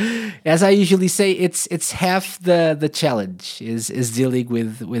 As I usually say, it's half the challenge is dealing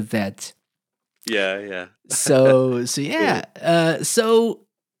with that. Yeah. So yeah. So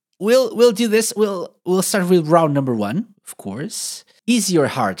we'll do this. We'll start with round number 1, of course. Easy or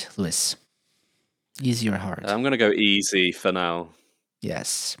hard, Lewis? Easy or hard? I'm going to go easy for now.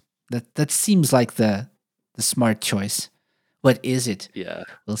 Yes. That seems like the smart choice. What is it? Yeah.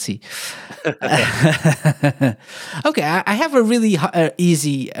 We'll see. Okay, I have a really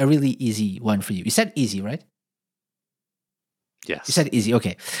easy one for you. You said easy, right? Yes. You said easy.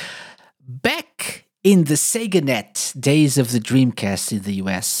 Okay. Back in the SegaNet days of the Dreamcast in the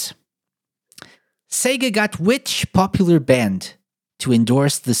US, Sega got which popular band to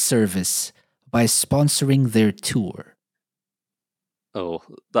endorse the service by sponsoring their tour? Oh,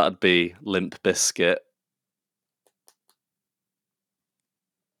 that'd be Limp Bizkit.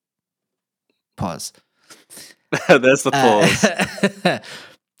 Pause. There's the pause.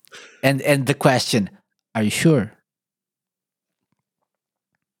 And the question, are you sure?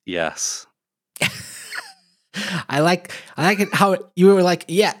 Yes. I like it how you were like,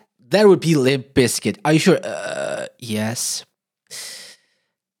 yeah, that would be Limp Bizkit. Are you sure? Yes.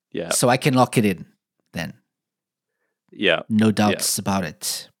 Yeah. So I can lock it in then. Yeah. No doubts about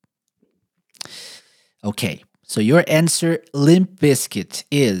it. Okay. So your answer, Limp Bizkit,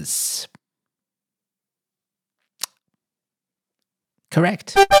 is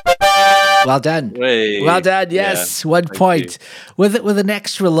correct. Well done. Wait. Well done. Yes, 1 point with an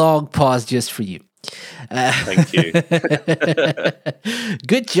extra long pause just for you. Thank you.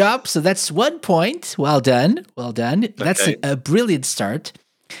 Good job. So that's 1 point. Well done. Okay. That's a brilliant start.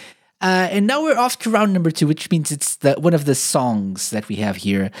 And now we're off to round number 2, which means it's one of the songs that we have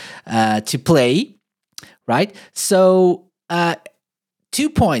here to play, right? So 2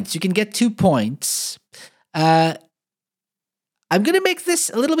 points. You can get 2 points. I'm going to make this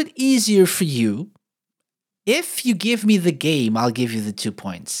a little bit easier for you. If you give me the game, I'll give you the 2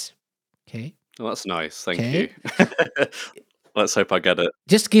 points. Okay? Well, that's nice. Thank you. Let's hope I get it.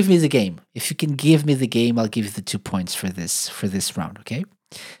 Just give me the game. If you can give me the game, I'll give you the 2 points for this round, okay?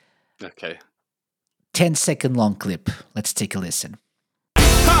 Okay. 10-second long clip. Let's take a listen.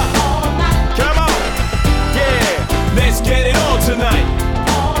 Come on. Yeah, let's get it on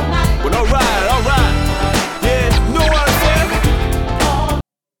tonight. Well, all right. Yeah, know what I'm saying?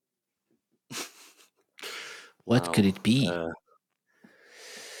 What could it be?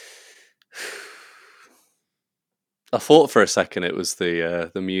 I thought for a second it was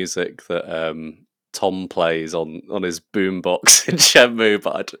the music that Tom plays on his boombox in Shenmue,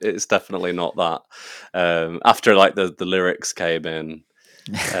 but it's definitely not that. After like the lyrics came in,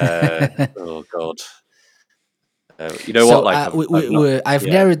 oh god, you know what? Like I've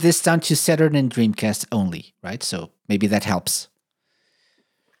narrowed this down to Saturn and Dreamcast only, right? So maybe that helps.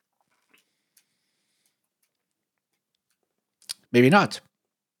 Maybe not.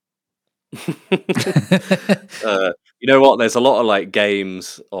 You know what? There's a lot of like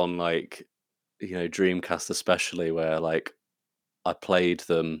games on like Dreamcast especially where like I played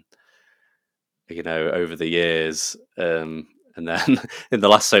them over the years and And then in the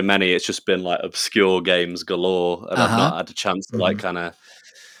last so many, it's just been like obscure games galore, and I've not had a chance to like kind of.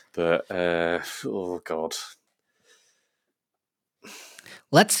 But oh god,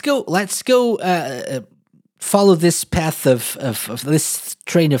 let's go. Follow this path of this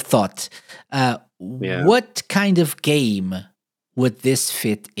train of thought. What kind of game would this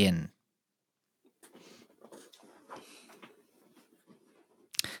fit in?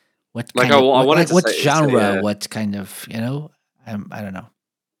 What kind what genre? What kind of, I don't know.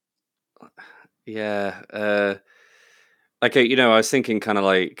 Yeah. Okay, I was thinking kind of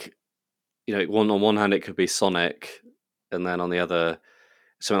like, on one hand it could be Sonic, and then on the other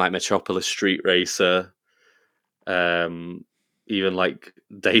something like Metropolis Street Racer, even like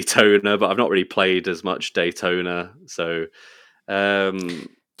Daytona, but I've not really played as much Daytona. So, do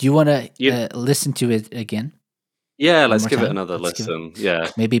you want to listen to it again? Yeah, let's give it another listen.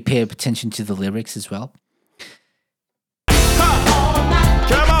 Yeah, maybe pay attention to the lyrics as well. Come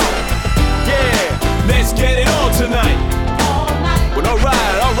on, yeah, let's get it on tonight. Well, all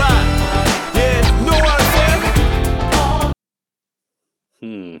right, yeah, know what I'm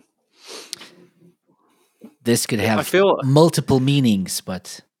saying? This could have multiple meanings,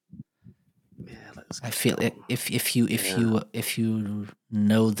 but I feel if you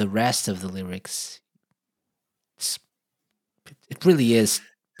know the rest of the lyrics, it really is.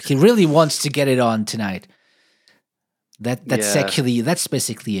 He really wants to get it on tonight. That's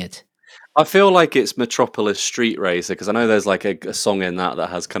basically it. I feel like it's Metropolis Street Racer because I know there's like a song in that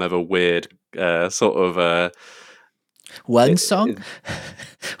has kind of a weird sort of one song.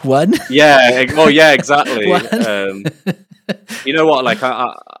 One. Yeah. Well, yeah, exactly. You know what? Like,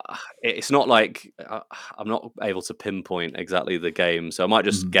 it's not like I'm not able to pinpoint exactly the game, so I might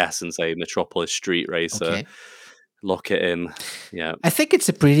just guess and say Metropolis Street Racer. Okay. Lock it in. Yeah, I think it's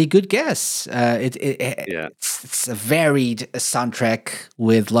a pretty good guess. It's a varied soundtrack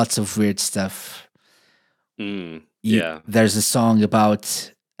with lots of weird stuff. There's a song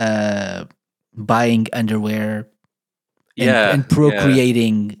about buying underwear and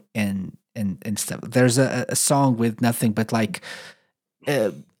procreating and stuff. There's a song with nothing but like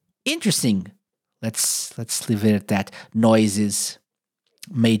interesting. Let's leave it at that. Noises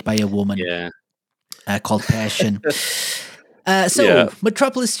made by a woman. Yeah. Called Passion.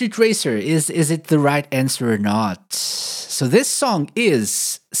 Metropolis Street Racer, is it the right answer or not? So this song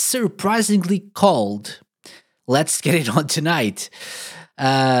is surprisingly called Let's Get It On Tonight.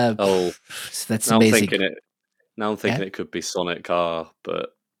 So that's amazing. I'm thinking it could be Sonic Car, but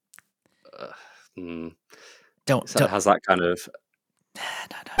don't has that kind of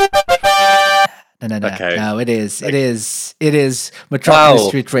No. Okay. No, it is Metropolis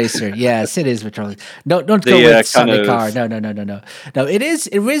Street Racer. Yes, it is Metropolis. Don't go with Sonic Car. No. No, it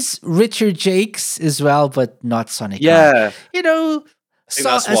is Richard Jakes as well, but not Sonic Car. A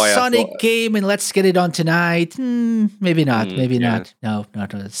Sonic game and Let's Get It On Tonight. Maybe not. Not. No.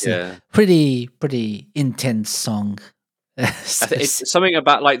 It's a pretty intense song. It's something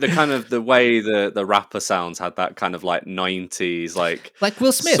about like the kind of the way the rapper sounds had that kind of like 90s like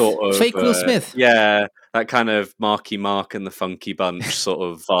Will Smith, sort of, fake Will Smith. Yeah, that kind of Marky Mark and the Funky Bunch sort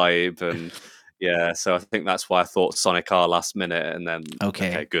of vibe, and so I think that's why I thought Sonic R last minute, and then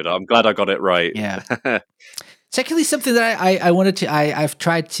okay, good. I'm glad I got it right. Yeah. It's actually something that I wanted to. I've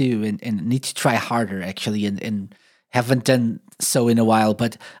tried to and need to try harder actually, and haven't done so in a while,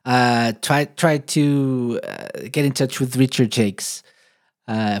 but try to get in touch with Richard Jakes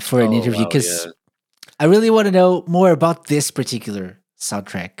for an interview because I really want to know more about this particular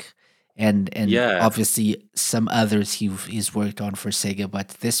soundtrack and obviously some others he's worked on for Sega, but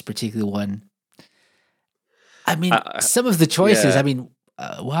this particular one. I mean, some of the choices. I mean,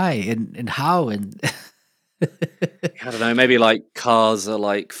 why and how and. I don't know. Maybe like cars are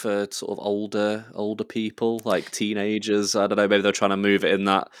like for sort of older people, like teenagers. I don't know. Maybe they're trying to move it in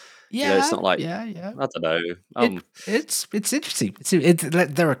that. Yeah, it's not like I don't know. It's interesting.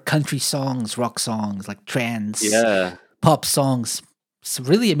 There are country songs, rock songs, like trance, pop songs. It's a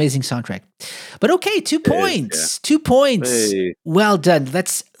really amazing soundtrack. But okay, 2 points. 2 points. Hey. Well done.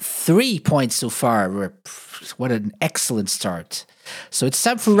 That's 3 points so far. What an excellent start. So it's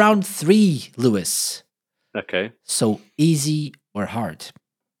time for round 3, Lewis. Okay. So easy or hard?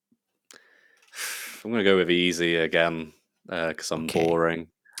 I'm going to go with easy again because I'm boring.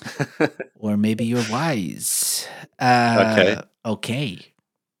 Or maybe you're wise. Okay.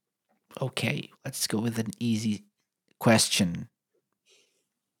 Let's go with an easy question.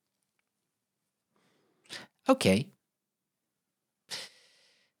 Okay.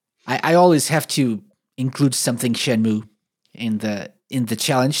 I always have to include something Shenmue in the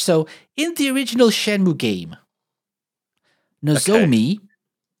challenge. So, in the original Shenmue game, Nozomi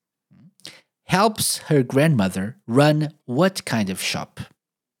helps her grandmother run what kind of shop?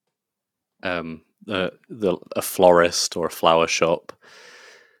 A florist or a flower shop.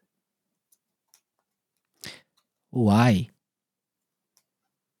 Why?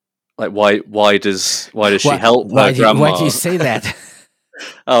 Like why does she help her grandma? Why do you say that?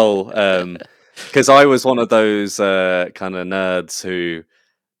 Because I was one of those kind of nerds who,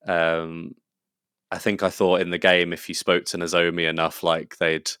 I think I thought in the game, if you spoke to Nozomi enough, like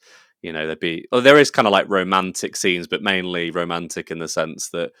there'd be. Well, there is kind of like romantic scenes, but mainly romantic in the sense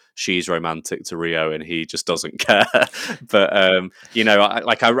that she's romantic to Rio and he just doesn't care. But I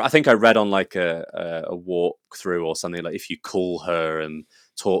think I read on like a walkthrough or something, like if you call her and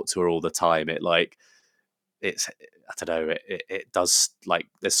talk to her all the time, it's I don't know, it does, like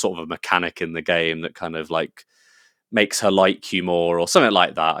there's sort of a mechanic in the game that kind of like makes her like you more or something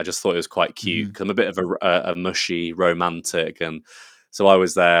like that. I just thought it was quite cute because I'm a bit of a mushy romantic, and so I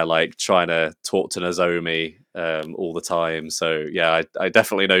was there like trying to talk to Nozomi all the time. So yeah, I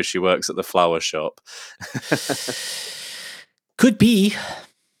definitely know she works at the flower shop. Could be.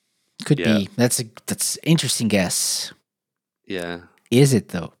 That's interesting guess. Yeah. Is it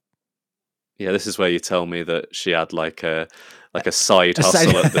though? Yeah, this is where you tell me that she had like a side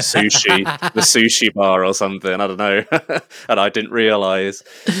hustle at the sushi bar or something. I don't know, and I didn't realize.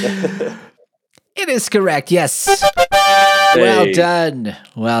 It is correct. Yes. Hey.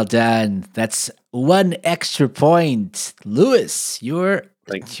 Well done. That's one extra point, Lewis. You're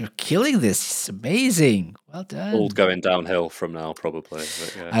killing this. It's amazing. Well done. All going downhill from now, probably.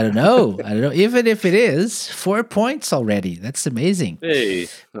 But yeah. I don't know. Even if it is 4 points already, that's amazing. Hey,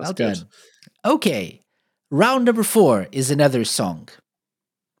 that's well good. Done. Okay, round number 4 is another song.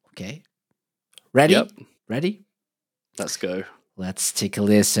 Okay, ready? Yep. Ready? Let's go. Let's take a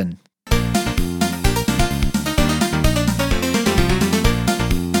listen.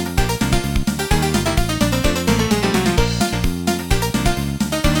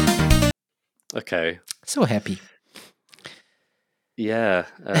 Okay. So happy. Yeah.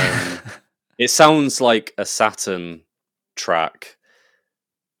 It sounds like a Saturn track,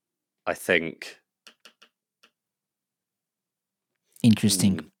 I think.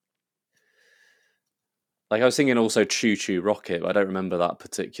 Interesting. Like I was thinking also Choo Choo Rocket, but I don't remember that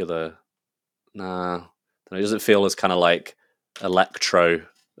particular. Nah. It doesn't feel as kind of like electro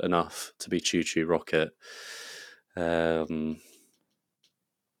enough to be Choo Choo Rocket.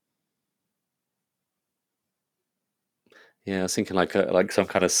 Yeah, I was thinking like some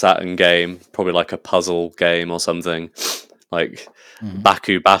kind of Saturn game, probably like a puzzle game or something, like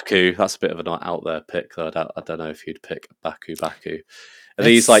Baku Baku. That's a bit of an out there pick, though. I don't know if you'd pick Baku Baku. Are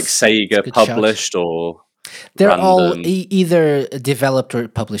these like Sega published or? They're random? All either developed or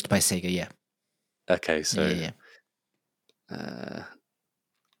published by Sega. Yeah. Okay, so yeah.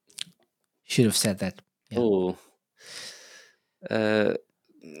 Should have said that. Yeah.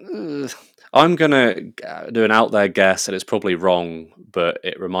 I'm gonna do an out there guess, and it's probably wrong, but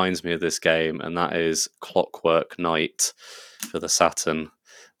it reminds me of this game, and that is Clockwork Knight for the Saturn.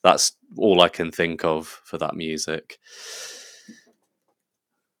 That's all I can think of for that music.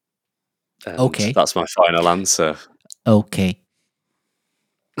 And okay, that's my final answer. Okay.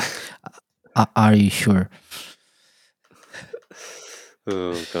 Are you sure?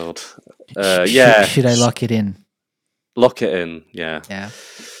 Oh God. Yeah. Should I lock it in? Lock it in. Yeah. Yeah.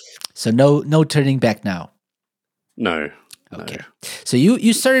 So no turning back now. No. Okay. No. So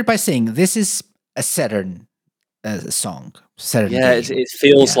you started by saying this is a Saturn song. Saturn. Yeah, it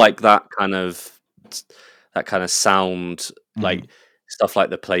feels like that kind of sound, like stuff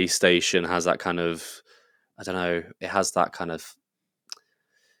like the PlayStation has that kind of, I don't know, it has that kind of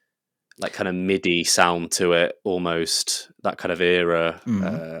like kind of MIDI sound to it, almost that kind of era.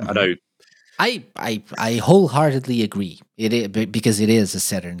 I know. I wholeheartedly agree. It is, because it is a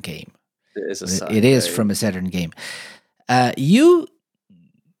Saturn game. It is a Saturn It is from a Saturn game. You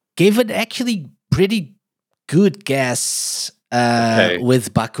gave an actually pretty good guess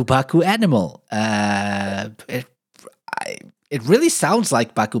with Baku Baku Animal. It really sounds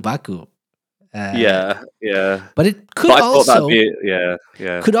like Baku Baku. Yeah. But it could also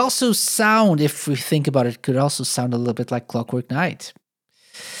could also sound, if we think about it, could also sound a little bit like Clockwork Knight.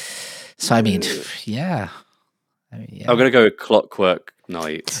 So I mean, yeah. I'm gonna go with Clockwork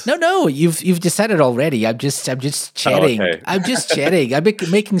Knight. No, you've decided already. I'm just chatting. Oh, okay. I'm just chatting. I'm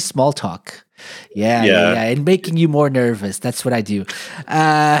making small talk. Yeah, and making you more nervous. That's what I do.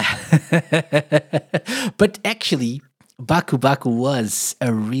 But actually, Baku Baku was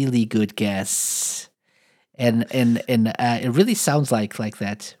a really good guess, and it really sounds like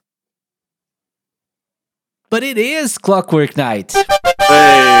that. But it is Clockwork Knight.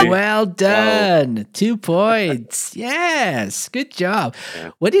 Hey. Well done. Wow. 2 points. Yes. Good job.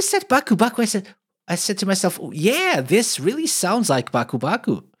 Yeah. When you said Baku Baku, I said to myself, oh, yeah, this really sounds like Baku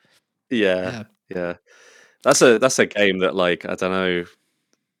Baku. Yeah. That's a game that, like, I don't know,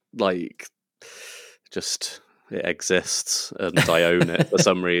 like, just it exists and I own it for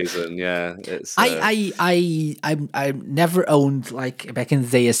some reason. Yeah, it's. I never owned, like, back in the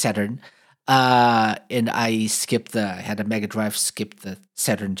day, a Saturn, and I had a Mega Drive, skipped the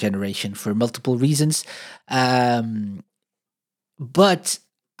Saturn generation for multiple reasons, but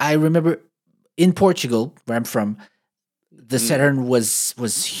I remember in Portugal, where I'm from, the Saturn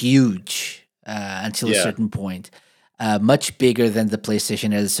was huge until a certain point, much bigger than the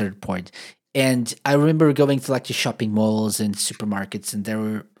PlayStation at a certain point. And I remember going to, like, the shopping malls and supermarkets, and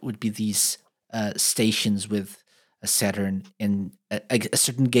there would be these stations with a Saturn and a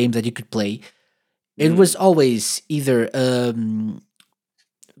certain game that you could play. It was always either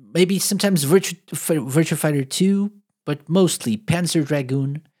maybe sometimes Virtua Fighter 2, but mostly Panzer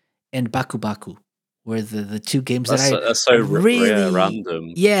Dragoon and Baku Baku were the two games that's so really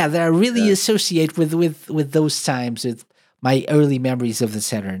random. Yeah, that I really associate with those times, with my early memories of the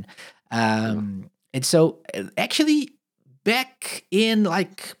Saturn. And so actually back in,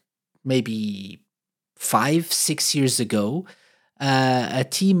 like, maybe 5-6 years ago, a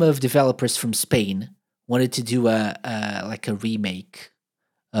team of developers from Spain wanted to do a remake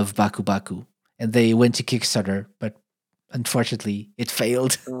of Baku Baku, and they went to Kickstarter, but unfortunately it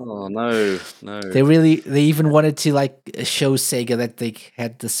failed. Oh no. They even wanted to, like, show Sega that they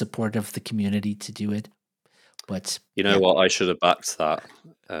had the support of the community to do it. But you know what? I should have backed that.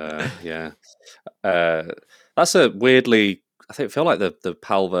 That's a weirdly. I feel like the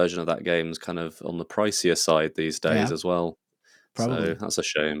PAL version of that game is kind of on the pricier side these days as well. Probably. So that's a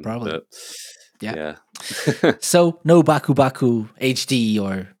shame. Probably. But yeah. So no Baku Baku HD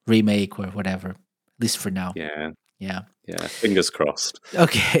or remake or whatever, at least for now. Yeah. Fingers crossed.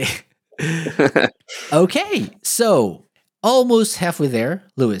 Okay. Okay. So almost halfway there,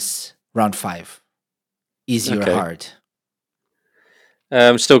 Lewis. Round 5. Easy or hard?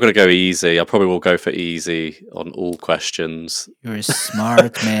 I'm still going to go easy. I probably will go for easy on all questions. You're a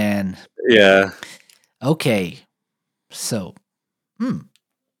smart man. Yeah. Okay. So,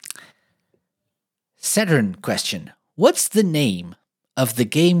 Saturn question. What's the name of the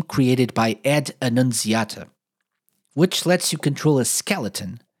game created by Ed Annunziata, which lets you control a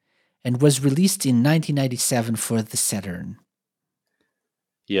skeleton and was released in 1997 for the Saturn?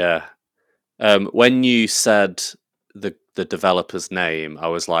 Yeah. When you said the developer's name, I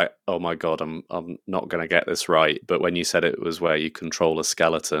was like, oh my god, I'm not going to get this right. But when you said it was where you control a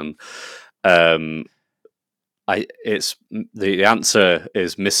skeleton, it's the answer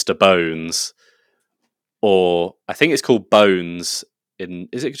is Mr. Bones, or I think it's called Bones.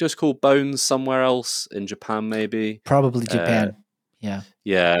 Is it just called Bones somewhere else in Japan? Maybe probably Japan.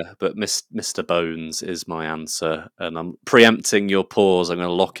 Yeah, but Mr. Bones is my answer, and I'm preempting your pause. I'm going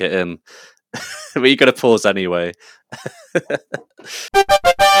to lock it in, but you're going to pause anyway.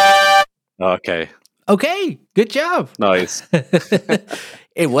 Okay, good job. Nice.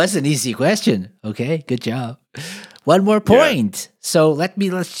 It was an easy question. Okay, good job. One more point. Yeah. So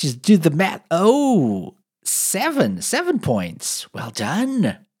let's just do the math. Oh, 7 points. Well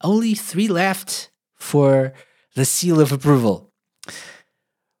done. Only 3 left for the seal of approval.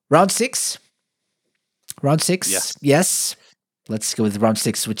 Round 6. Yes. Let's go with round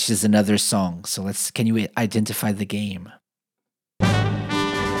 6, which is another song. So can you identify the game?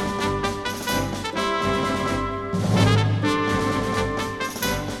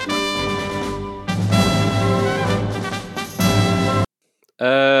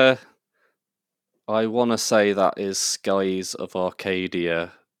 I want to say that is Skies of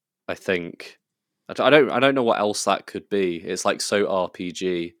Arcadia. I think. I don't know what else that could be. It's like so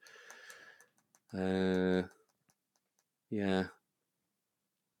RPG.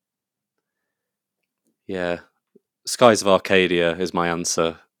 Yeah. Skies of Arcadia is my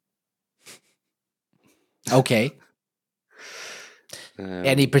answer. Okay.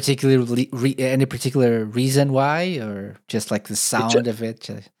 Any particular reason why, or just like the sound of it?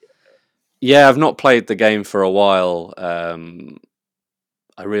 Yeah, I've not played the game for a while.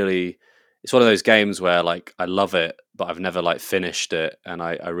 It's one of those games where, like, I love it, but I've never, like, finished it, and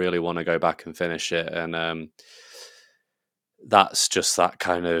I really want to go back and finish it. And that's just that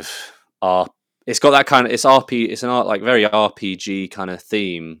kind of it's got that kind of it's an like very RPG kind of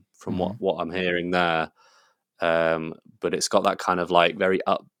theme from what I'm hearing there. But it's got that kind of like very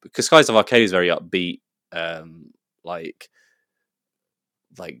up, because Skies of Arcadia is very upbeat, like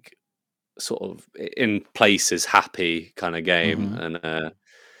sort of in places happy kind of game, and that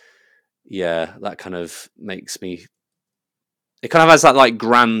kind of makes me. It kind of has that like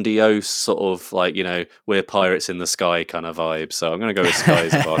grandiose sort of like we're pirates in the sky kind of vibe. So I'm going to go with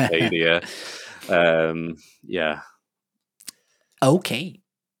Skies of Arcadia. Yeah. Okay.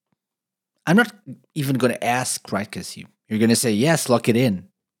 I'm not even going to ask, right? Because you're going to say yes, lock it in.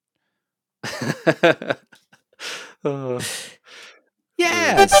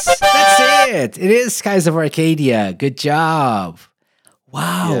 Yes, that's it. It is Skies of Arcadia. Good job.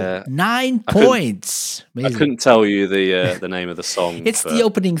 Wow, Yeah. 9 points. Amazing. I couldn't tell you the name of the song. It's the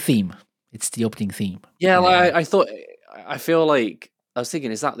opening theme. Yeah, like, I feel like I was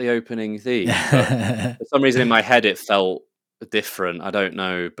thinking, is that the opening theme? But for some reason in my head it felt different. I don't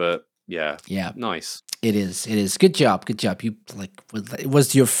know, but yeah, nice. It is. Good job. You it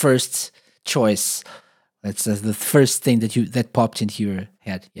was your first choice. That's the first thing that popped into your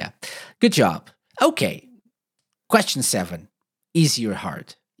head. Yeah, good job. Okay, question 7. Easy or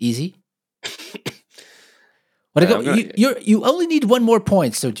hard? Easy. You only need 1 more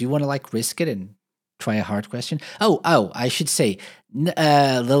point. So do you want to like risk it and try a hard question? Oh, I should say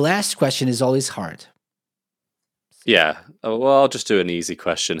the last question is always hard. Yeah. Well, I'll just do an easy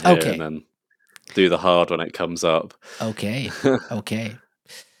question here and then do the hard when it comes up. Okay. Okay.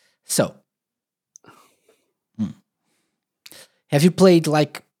 So, have you played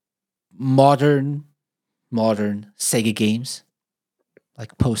like modern Sega games,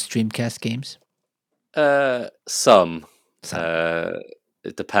 like post Dreamcast games? Some.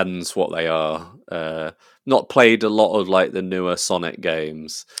 It depends what they are. Not played a lot of like the newer Sonic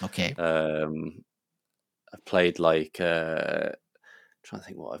games. Okay. I've played like trying to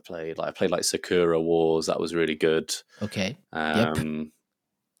think what I've played. Like I played like Sakura Wars. That was really good. Okay. Yep.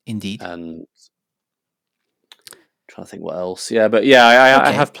 Indeed. And trying to think what else. Yeah, but yeah,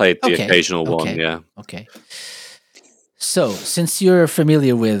 I have played the occasional one. Yeah. Okay. So, since you're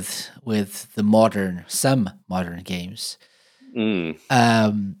familiar with some modern games,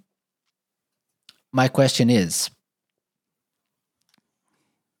 my question is,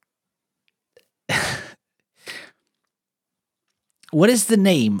 what is the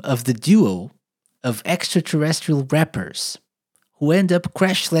name of the duo of extraterrestrial rappers who end up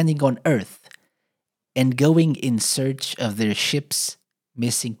crash landing on Earth and going in search of their ship's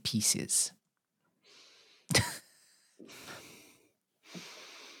missing pieces?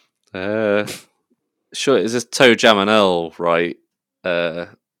 Sure, is this Toe Jam and Earl, right?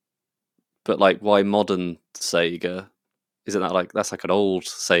 But like, why modern Sega? Isn't that like that's like an old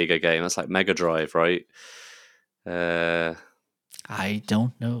Sega game? That's like Mega Drive, right? I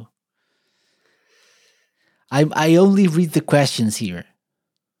don't know. I only read the questions here.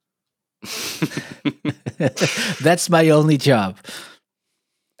 That's my only job.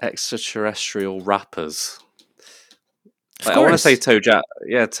 Extraterrestrial rappers. Like, I want to say Toe Jam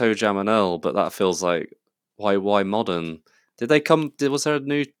and Earl, but that feels like why modern? Did they come? Was there a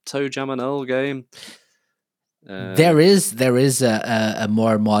new Toe Jam and Earl game? There is a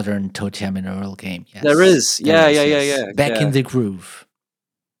more modern Toe Jam and Earl game. Yes, there is. Yeah. Back in the Groove.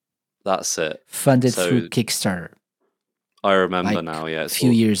 That's it. Funded through Kickstarter. I remember now. Yeah, a few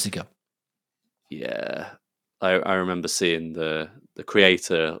years ago. Yeah, I remember seeing the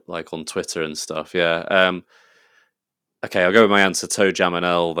creator like on Twitter and stuff. Yeah. Okay, I'll go with my answer. Toe Jam and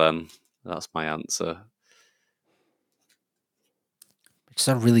Earl. Then that's my answer. It's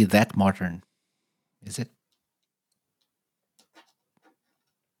not really that modern, is it?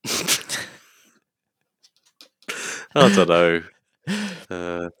 I don't know.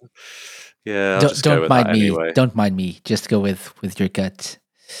 Yeah, I'll just go with that anyway. Don't mind me. Just go with your gut.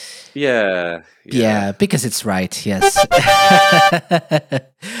 Yeah, because it's right. Yes.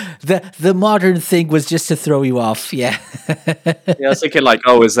 the modern thing was just to throw you off. Yeah. Yeah, I was thinking like,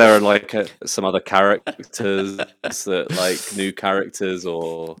 oh, is there like some other characters that like new characters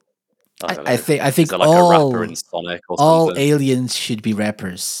or? I think like all a rapper in Sonic or all something? aliens should be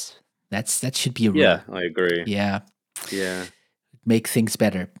rappers. That should be a rule. Yeah, I agree. Yeah. Make things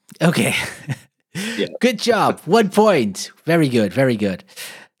better. Okay. Yeah. Good job. 1 point. Very good. Very good.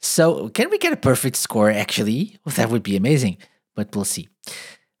 So, can we get a perfect score, actually? Well, that would be amazing, but we'll see.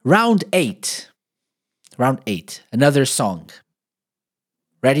 Round 8. Another song.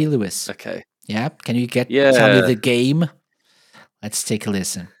 Ready, Lewis? Okay. Yeah? Can you tell me the game? Let's take a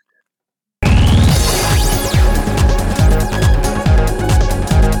listen.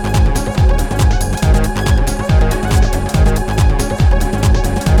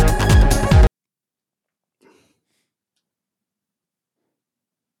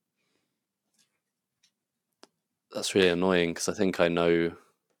 That's really annoying because I think I know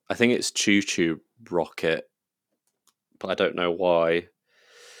I think it's Choo Choo Rocket, but I don't know why.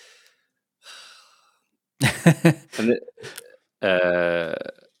 And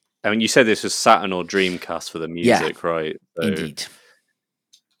I mean, you said this was Saturn or Dreamcast for the music, right? So, indeed.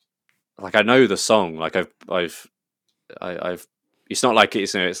 Like, I know the song. Like, I've. It's not like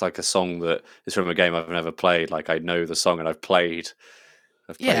it's like a song that is from a game I've never played. Like, I know the song and I've played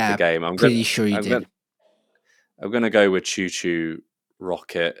the game. I'm pretty sure you did. I'm gonna go with Choo Choo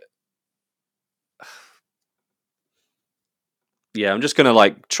Rocket. Yeah, I'm just gonna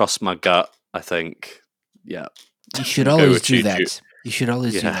like trust my gut. I think. Yeah. You should always do that. You should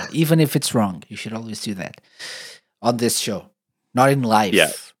always do that, even if it's wrong. You should always do that on this show, not in life.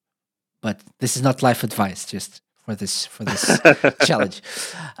 Yeah. But this is not life advice, just for this challenge.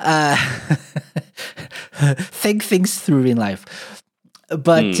 Think things through in life.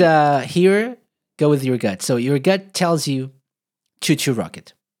 But here, go with your gut. So your gut tells you Choo Choo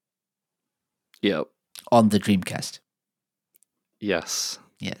Rocket. Yep. On the Dreamcast. Yes.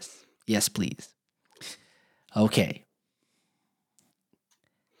 Yes. Yes, please. Okay.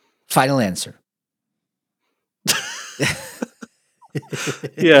 Final answer.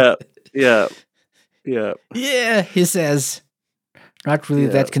 Yeah, he says. Not really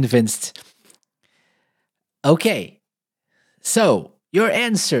that convinced. Okay. So, your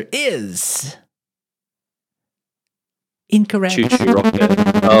answer is incorrect. Choo Choo Rocket.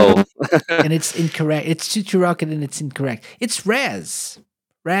 Oh. And it's incorrect. It's Choo Choo Rocket and it's incorrect. It's Res.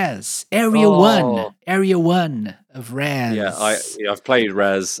 Area 1. Area 1 of Res. Yeah, I've played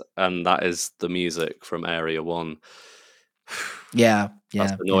Res, and that is the music from Area 1. Yeah.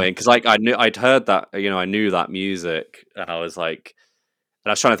 That's annoying because like I'd heard that, I knew that music, and I was like, and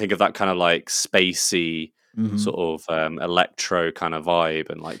I was trying to think of that kind of like spacey sort of electro kind of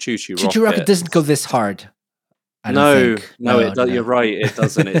vibe, and like Choo Choo Rocket. Choo Choo Rocket doesn't go this hard. No, you're right. It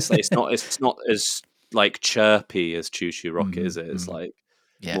doesn't. It's not as like chirpy as Choo Choo Rocket, is it? It's like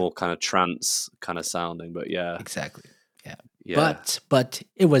more kind of trance kind of sounding, but yeah, exactly. Yeah. But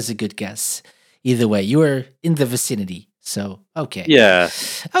it was a good guess. Either way, you were in the vicinity. So, okay. Yeah.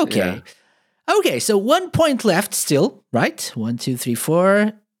 Okay. Yeah. Okay, so 1 point left still, right? 1, 2, 3,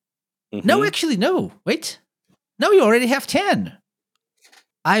 4. Mm-hmm. No, actually, no. Wait. No, you already have 10.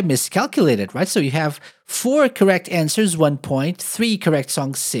 I miscalculated, right? So you have 4 correct answers, 1 point, 3 correct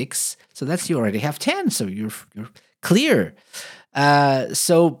songs, 6. So you already have 10. So you're clear. But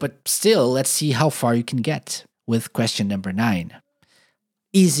still, let's see how far you can get with question number 9.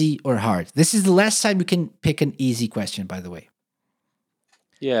 Easy or hard? This is the last time you can pick an easy question, by the way.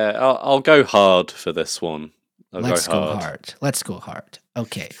 Yeah, I'll go hard for this one. Let's go hard.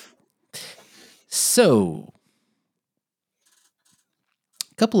 Okay. So,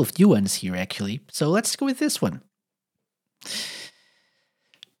 a couple of new ones here, actually. So let's go with this one.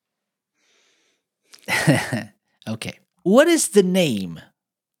 Okay. What is the name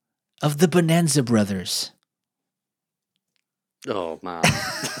of the Bonanza Brothers? Oh, man.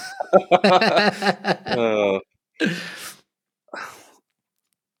 Oh.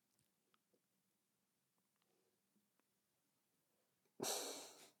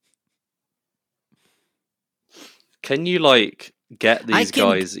 Can you like get these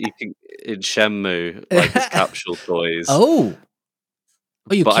guys in Shenmue like as capsule toys? Oh,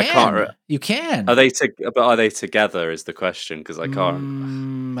 you but can. I can't you can. Are they together? Is the question, because I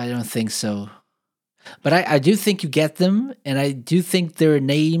can't. I don't think so. But I do think you get them, and I do think their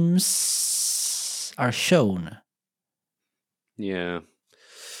names are shown. Yeah.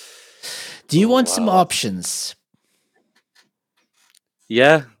 Do you want some options?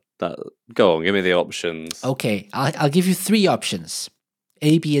 Yeah. Go on, give me the options. Okay, I'll give you 3 options.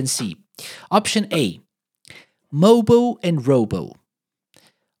 A, B, and C. Option A, Mobo and Robo.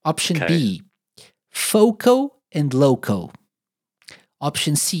 Option B, Foco and Loco.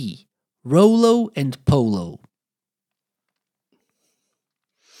 Option C, Rolo and Polo.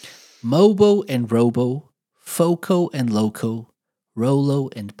 Mobo and Robo, Foco and Loco, Rolo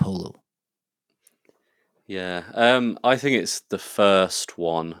and Polo. Yeah, I think it's the first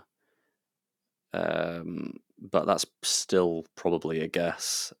one. But that's still probably a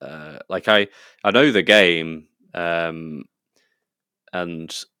guess. Like I know the game, and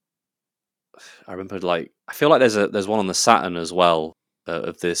I remember like I feel like there's one on the Saturn as well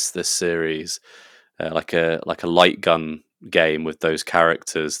of this series, like a light gun game with those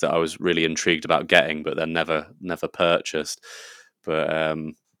characters that I was really intrigued about getting, but then never purchased. But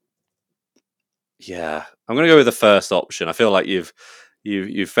yeah, I'm gonna go with the first option. I feel like you've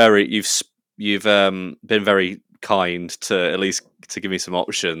been very kind to at least to give me some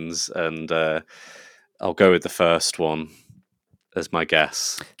options, and I'll go with the first one. as my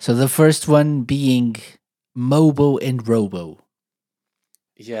guess. So the first one being Mobo and Robo.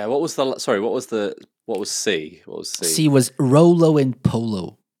 Yeah, what was the sorry, what was C? What was C? C was Rolo and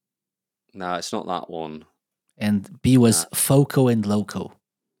Polo. No, it's not that one. And B was Foco and Loco.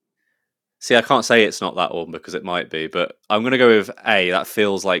 See, I can't say it's not that one because it might be, but I'm gonna go with A. That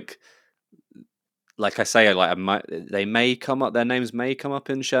feels like I say, like they may come up. Their names may come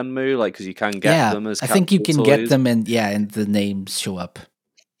up in Shenmue, like because you can get them as. I think you can toys. get them, and the names show up.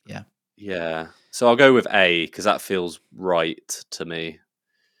 Yeah. Yeah. So I'll go with A because that feels right to me.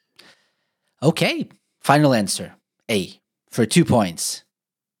 Okay. Final answer. A for 2 points.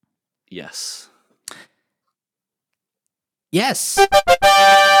 Yes. Yes.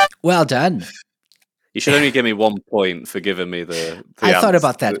 Well done. You should only give me 1 point for giving me the I thought answer.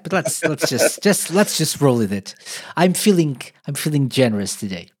 about that, but let's just roll with it. I'm feeling generous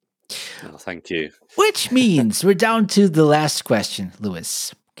today. Oh, thank you. Which means we're down to the last question,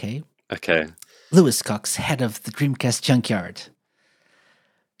 Lewis. Okay. Okay. Lewis Cox, head of the Dreamcast Junkyard.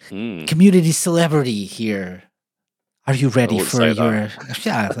 Community celebrity here. Are you ready for your?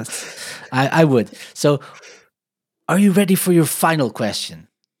 Yeah, I would. So, are you ready for your final question?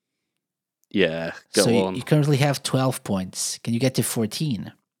 Yeah, go on. You currently have 12 points. Can you get to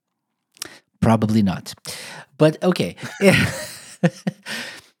 14? Probably not. But okay.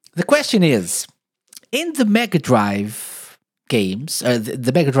 The question is, in the Mega Drive games,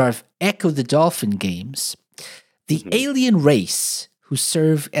 the Mega Drive Echo the Dolphin games, the alien race who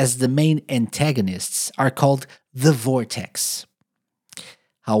serve as the main antagonists are called the Vortex.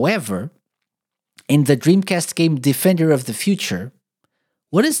 However, in the Dreamcast game Defender of the Future,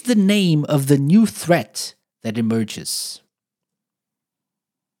 what is the name of the new threat that emerges?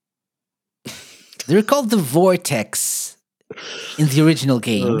 They're called the Vortex in the original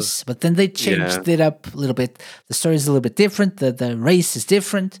games, but then they changed it up a little bit. The story is a little bit different. The race is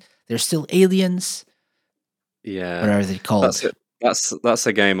different. They're still aliens. Yeah. What are they called? That's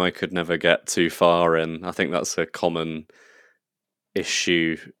a game I could never get too far in. I think that's a common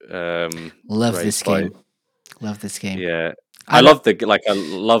issue. Love this game. Love this game. Yeah. I love the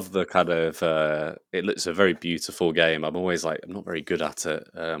kind of it's a very beautiful game. I'm always like, I'm not very good at it.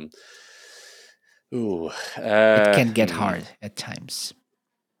 It can get hard at times.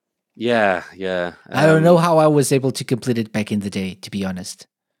 Yeah. I don't know how I was able to complete it back in the day, to be honest.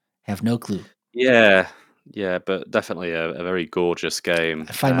 Have no clue. Yeah, but definitely a very gorgeous game.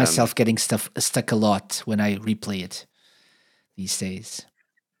 I find myself getting stuck a lot when I replay it these days.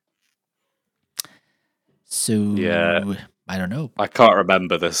 So yeah. I don't know. I can't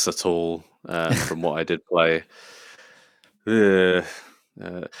remember this at all from what I did play. My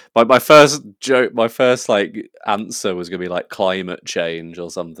first joke, my first answer was gonna be like climate change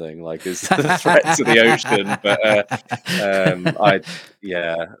or something, like is the threat to the ocean. But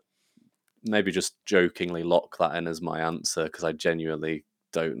maybe just jokingly lock that in as my answer because I genuinely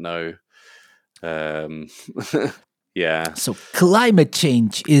don't know. Yeah. So climate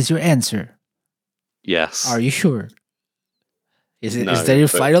change is your answer. Yes. Are you sure? Is that your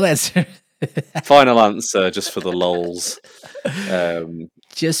final answer? Final answer, just for the lols.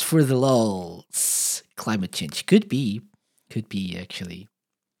 Just for the lols. Climate change could be actually,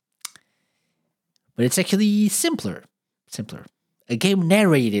 but it's actually simpler. A game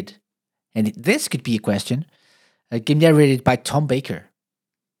narrated, and this could be a question. A game narrated by Tom Baker,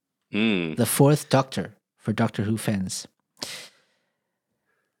 the Fourth Doctor for Doctor Who fans.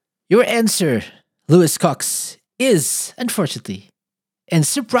 Your answer, Lewis Cox, is unfortunately and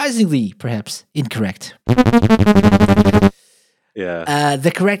surprisingly, perhaps, incorrect. Yeah.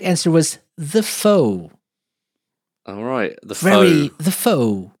 The correct answer was The Foe. All right. The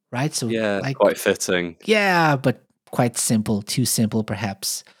Foe, right? So yeah, quite fitting. Yeah, but quite simple. Too simple,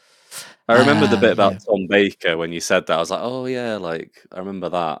 perhaps. I remember the bit about Tom Baker when you said that. I was like, oh, yeah, I remember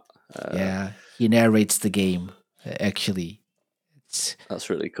that. Yeah, he narrates the game, actually. That's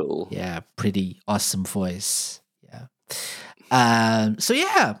really cool. Yeah, pretty awesome voice. Yeah.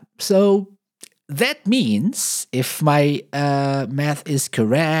 So that means, if my math is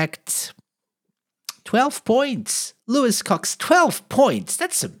correct, 12 points. Lewis Cox, 12 points.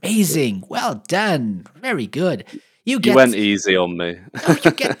 That's amazing. Well done. Very good. You went easy on me.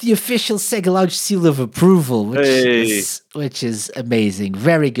 You get the official Sega Lounge seal of approval, which is amazing.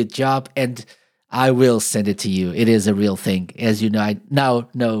 Very good job. And I will send it to you. It is a real thing. As you know, I now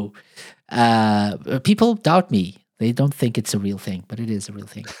know people doubt me. They don't think it's a real thing, but it is a real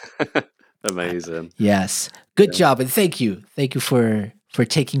thing. Amazing. Yes. Good job. And thank you. Thank you for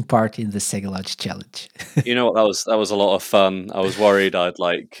taking part in the Sega Lounge challenge. You know what? That was a lot of fun. I was worried I'd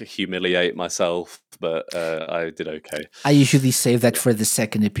humiliate myself, but I did okay. I usually save that for the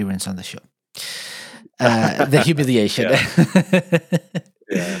second appearance on the show. The humiliation.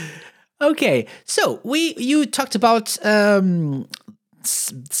 Yeah. Okay, so you talked about some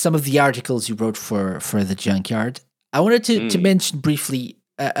of the articles you wrote for the Junkyard. I wanted to mention briefly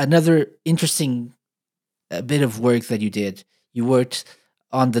another interesting bit of work that you did. You worked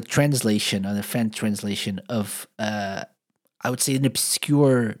on the translation, on the fan translation of I would say an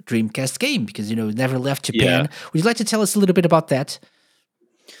obscure Dreamcast game, because it never left Japan. Would you like to tell us a little bit about that?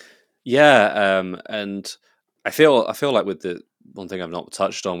 Yeah, and I feel like with the one thing I've not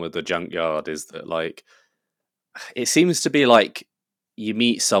touched on with the Junkyard is that like it seems to be like you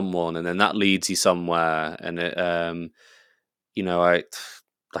meet someone and then that leads you somewhere, and it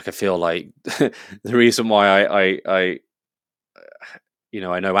I feel like the reason why I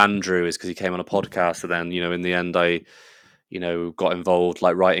know Andrew is because he came on a podcast, and then in the end I got involved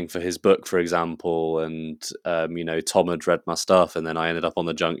like writing for his book, for example, and Tom had read my stuff, and then I ended up on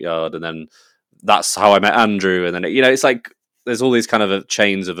the Junkyard, and then that's how I met Andrew, and then it's like there's all these kind of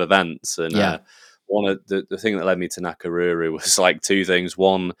chains of events, and one of the thing that led me to Nakaruru was like two things.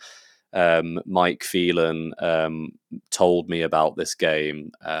 One, Mike Phelan told me about this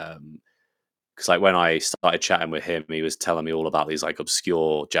game, because like when I started chatting with him, he was telling me all about these like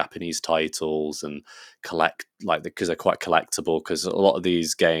obscure Japanese titles and because they're quite collectible, because a lot of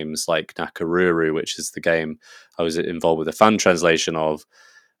these games like Nakaruru, which is the game I was involved with the fan translation of,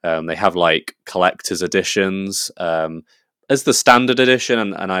 they have like collector's editions as the standard edition,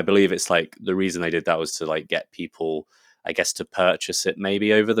 and I believe it's like the reason they did that was to like get people, I guess, to purchase it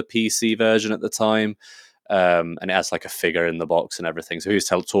maybe over the PC version at the time. And it has like a figure in the box and everything. So he was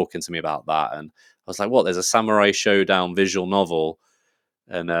talking to me about that, and I was like, "What? There's a Samurai Showdown visual novel."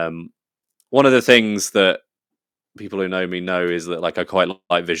 And one of the things that people who know me know is that like I quite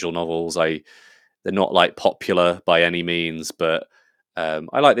like visual novels. They're not like popular by any means, but I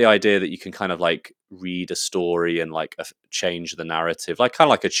like the idea that you can kind of like read a story and like change the narrative, like kind of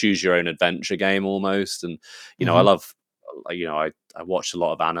like a choose your own adventure game almost. And I love, I watched a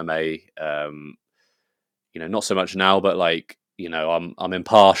lot of anime. Not so much now, but like, I'm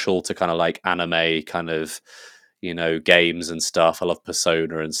impartial to kind of like anime kind of, games and stuff. I love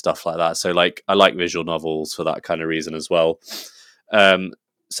Persona and stuff like that. So like, I like visual novels for that kind of reason as well.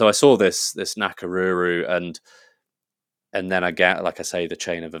 So I saw this Nakaruru, and then I get, like I say, the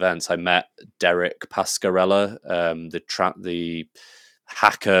chain of events. I met Derek Pascarella, the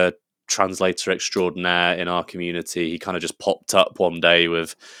hacker translator extraordinaire in our community. He kind of just popped up one day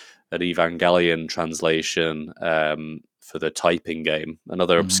with an Evangelion translation for the typing game,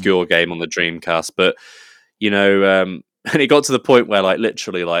 another obscure game on the Dreamcast. But and it got to the point where like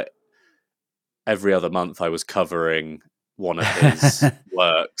literally like every other month I was covering one of his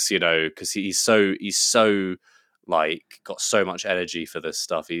works, because he's so like got so much energy for this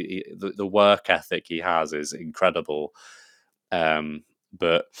stuff. The work ethic he has is incredible.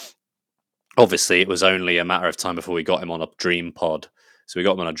 But obviously it was only a matter of time before we got him on a Dream Pod. So we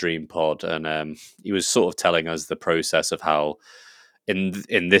got him on a Dream Pod, and he was sort of telling us the process of how, in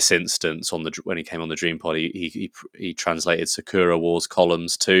this instance, when he came on the Dream Pod, he translated Sakura Wars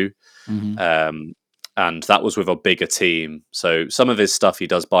Columns 2, and that was with a bigger team. So some of his stuff he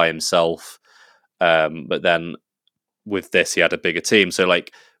does by himself, but then with this he had a bigger team. So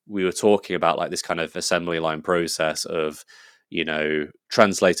like we were talking about like this kind of assembly line process of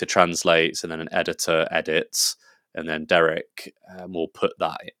translator translates, and then an editor edits, and then Derek will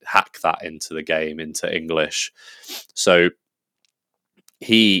hack that into the game into English. So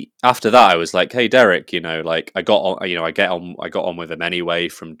after that I was like, hey Derek, like I got on with him anyway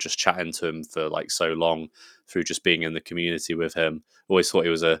from just chatting to him for like so long, through just being in the community with him. Always thought he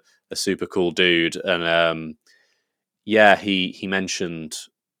was a super cool dude. And he mentioned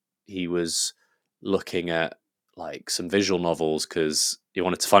he was looking at like some visual novels because he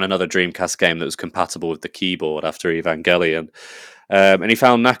wanted to find another Dreamcast game that was compatible with the keyboard after Evangelion. And he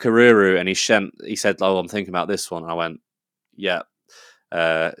found Nakaruru, and he said, "Oh, I'm thinking about this one." And I went, "Yeah,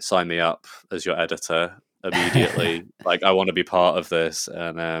 sign me up as your editor immediately. Like, I want to be part of this."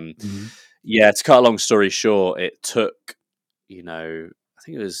 And to cut a long story short, it took, I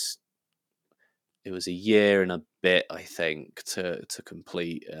think it was a year and a bit, I think, to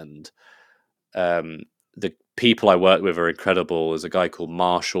complete. And the people I worked with are incredible. There's a guy called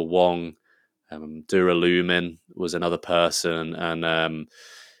Marshall Wong. Duralumin was another person, and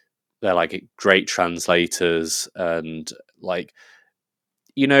they're like great translators. And like,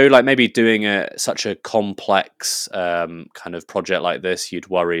 like maybe doing such a complex kind of project like this, you'd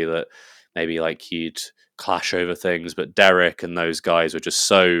worry that maybe like you'd clash over things. But Derek and those guys were just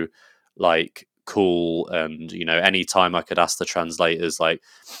so like cool. And anytime I could ask the translators, like,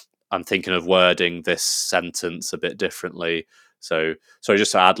 I'm thinking of wording this sentence a bit differently. So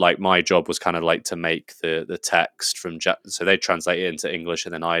just to add, like, my job was kind of like to make the text so they'd translate it into English,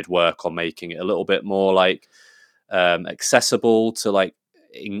 and then I'd work on making it a little bit more like accessible to like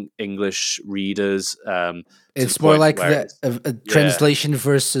English readers. It's more like a translation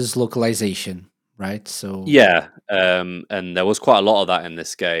versus localization, right? So and there was quite a lot of that in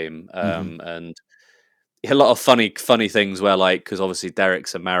this game, and a lot of funny things where, like, because obviously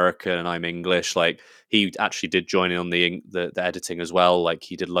Derek's American and I'm English, like, he actually did join in on the editing as well. Like,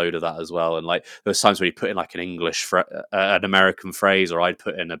 he did a load of that as well. And like, there was times where he put in like an American phrase, or I'd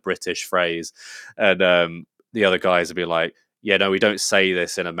put in a British phrase, and the other guys would be like, yeah, no, we don't say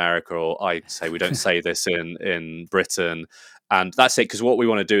this in America, or I say we don't say this in Britain. And that's it, because what we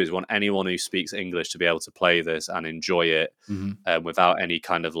want to do is want anyone who speaks English to be able to play this and enjoy it without any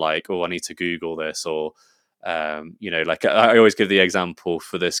kind of like, oh, I need to Google this, or like I always give the example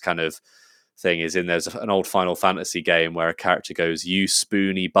for this kind of thing is there's an old Final Fantasy game where a character goes, "You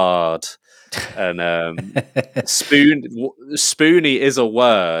spoony bard," and spoony is a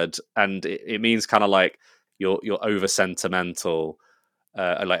word, and it means kind of like you're over sentimental.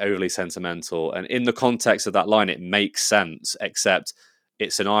 Like overly sentimental, and in the context of that line, it makes sense. Except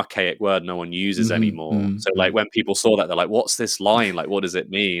it's an archaic word no one uses anymore. So, like, when people saw that, they're like, "What's this line? Like, what does it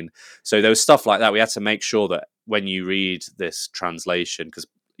mean?" So there was stuff like that. We had to make sure that when you read this translation, because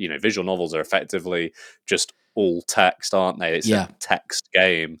visual novels are effectively just all text, aren't they? It's a text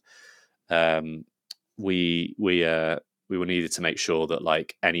game. We needed to make sure that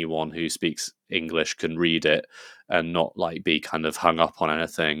like anyone who speaks English can read it and not like be kind of hung up on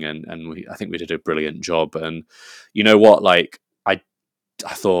anything. And I think we did a brilliant job. And you know what, like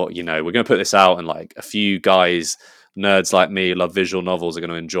I thought, we're going to put this out, and like a few guys, nerds like me, love visual novels, are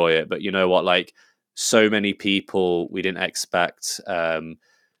going to enjoy it. But you know what, like so many people we didn't expect were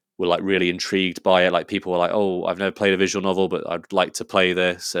like really intrigued by it. Like, people were like, "Oh, I've never played a visual novel, but I'd like to play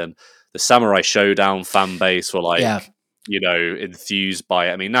this." And the Samurai Showdown fan base were like, enthused by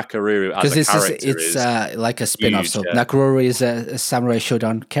it. I mean, Nakaruru as a character is like a spin-off. So Nakaruru is a Samurai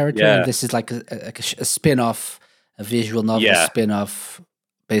Showdown character, and this is like a spin-off, a visual novel spin-off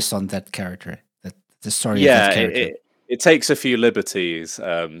based on that character. The story of that character. It takes a few liberties,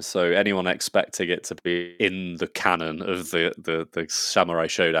 so anyone expecting it to be in the canon of the Samurai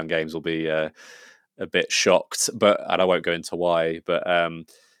Showdown games will be a bit shocked. And I won't go into why. But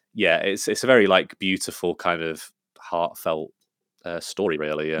it's a very like beautiful kind of heartfelt story,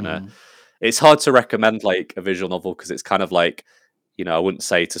 really, and it's hard to recommend like a visual novel, because it's kind of like, I wouldn't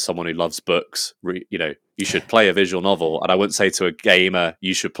say to someone who loves books, you should play a visual novel, and I wouldn't say to a gamer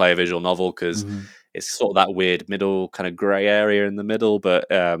you should play a visual novel, because it's sort of that weird middle kind of grey area in the middle. But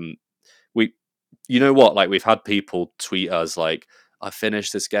like we've had people tweet us like, "I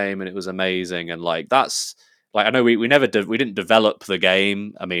finished this game and it was amazing," and like that's like, I know we didn't develop the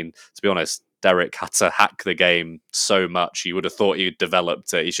game. I mean, to be honest, Derek had to hack the game so much. You would have thought he'd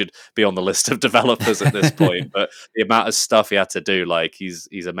developed it. He should be on the list of developers at this point. But the amount of stuff he had to do, like, he's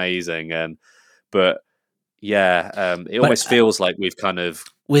amazing. It almost feels like we've kind of,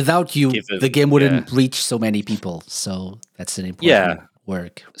 without you, the game wouldn't reach so many people. So that's an important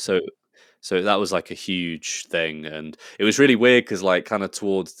work. So that was like a huge thing, and it was really weird because, like, kind of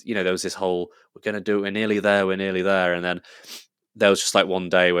towards, there was this whole, we're going to do it, we're nearly there, and then there was just like one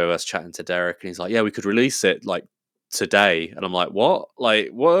day where I was chatting to Derek, and he's like, "Yeah, we could release it like today," and I'm like, "What?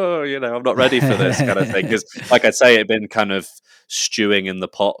 Like, whoa, I'm not ready for this," kind of thing, because, like I say, it'd been kind of stewing in the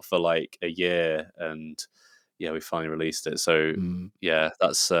pot for like a year, and we finally released it. So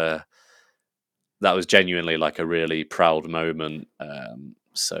that was genuinely like a really proud moment.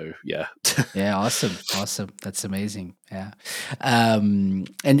 Awesome, that's amazing. And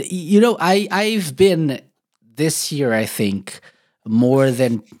I've been this year, I think, more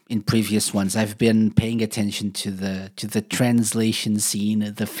than in previous ones, I've been paying attention to the translation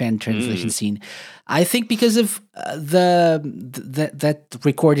scene, the fan translation scene. I think because of that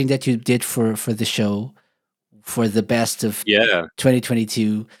recording that you did for the show, for the best of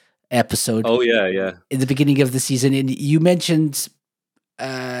 2022 episode. Oh yeah. In the beginning of the season, and you mentioned,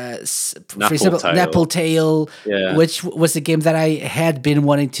 for example, Napple Tale, which was a game that I had been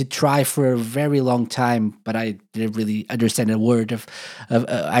wanting to try for a very long time, but I didn't really understand a word of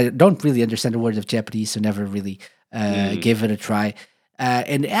I don't really understand a word of Japanese, so never really gave it a try.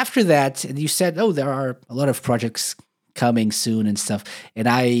 And after that, and you said, "Oh, there are a lot of projects coming soon and stuff," and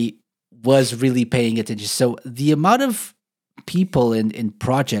I was really paying attention. So the amount of people in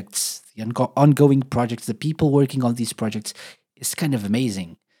projects, the ongoing projects, the people working on these projects, is kind of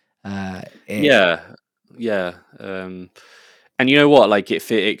amazing. Eh, Yeah, yeah. And you know what? Like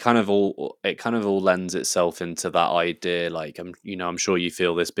it kind of all lends itself into that idea. Like I'm sure you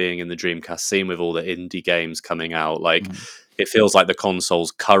feel this being in the Dreamcast scene with all the indie games coming out. Like mm, it feels like the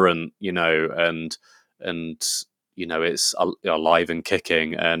console's current, and it's alive and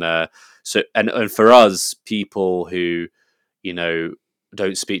kicking. And and for us people who you know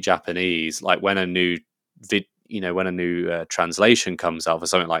don't speak Japanese, like when a new translation comes out for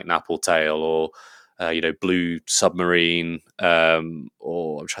something like Napple Tale or Blue Submarine,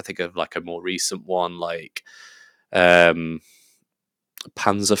 or I'm trying to think of like a more recent one, like um,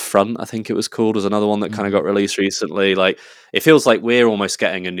 Panzer Front, I think it was called, was another one that kind of mhm. got released recently. Like, it feels like we're almost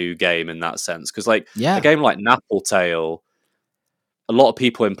getting a new game in that sense because, like, a Yeah. game like Napple Tale, a lot of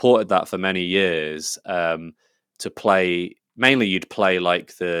people imported that for many years to play. Mainly, you'd play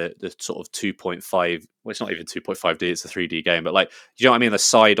like the sort of 2.5. Well, it's not even 2.5D; it's a 3D game. But like, you know what I mean? The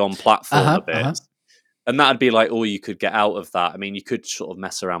side-on platformer Uh-huh. bits, and that'd be like all you could get out of that. I mean, you could sort of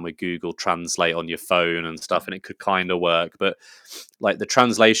mess around with Google Translate on your phone and stuff, and it could kind of work. But like the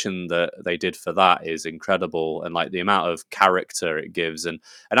translation that they did for that is incredible, and like the amount of character it gives, and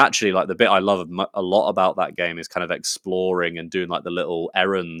actually like the bit I love a lot about that game is kind of exploring and doing like the little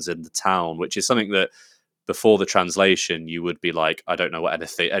errands in the town, which is something that before the translation you would be like, I don't know what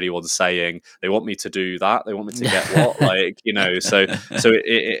anyone's saying. They want me to do that, they want me to get what, like,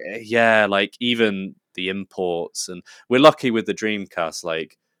 yeah, like even the imports. And we're lucky with the Dreamcast,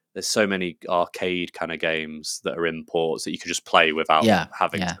 like there's so many arcade kind of games that are imports that you could just play without Yeah.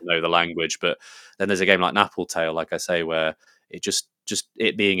 having to Yeah. know the language. But then there's a game like Napple Tale, like I say, where it just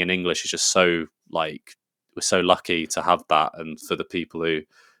it being in English is just so like, we're so lucky to have that, and for the people who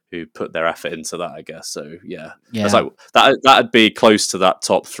put their effort into that, I guess. So yeah, that's Yeah. like that'd be close to that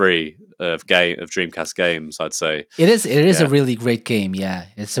top three of Dreamcast games, I'd say. It is a Yeah, really great game. Yeah.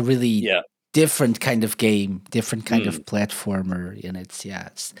 It's a really yeah, different kind of game, different kind mm, of platformer, and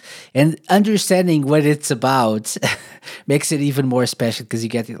and understanding what it's about makes it even more special because you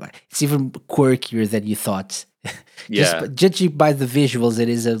get it, like it's even quirkier than you thought. yeah, Judging by the visuals, it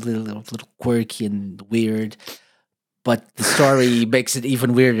is a little quirky and weird, but the story makes it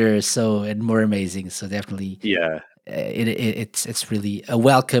even weirder, and more amazing. So definitely, yeah, it's really a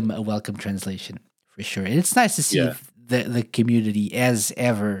welcome translation for sure. And it's nice to see yeah, the community as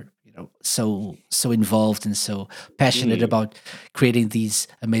ever, so involved and so passionate mm, about creating these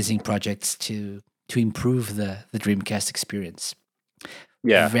amazing projects to improve the Dreamcast experience.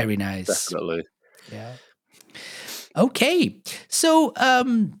 yeah, Very nice. definitely. Yeah. Okay. So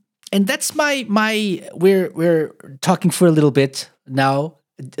and that's my we're talking for a little bit now,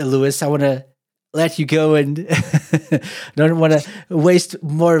 Lewis. I want to let you go and don't want to waste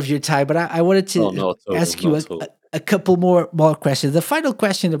more of your time, but I wanted Oh, to not at all, ask you not at all. a couple more questions. The final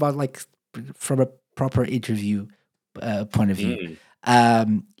question about, like, from a proper interview point of view,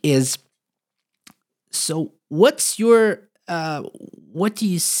 Mm, is, so what's your what do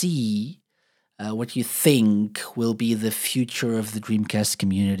you see, what do you think will be the future of the Dreamcast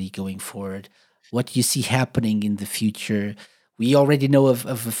community going forward? What do you see happening in the future? We already know of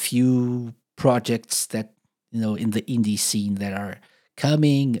a few projects that, in the indie scene that are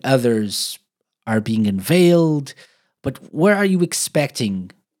coming, others are being unveiled. But where are you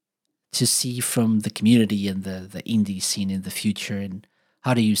expecting to see from the community and the indie scene in the future? And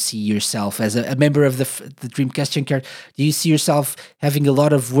how do you see yourself as a member of the Dreamcast Junkyard? Do you see yourself having a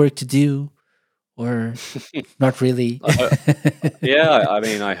lot of work to do, or not really? I yeah, I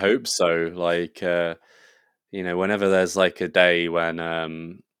mean, I hope so. Like, whenever there's like a day when,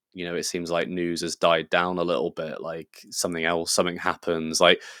 it seems like news has died down a little bit, like something happens,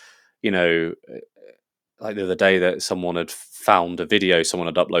 you know, like the other day that someone had found a video someone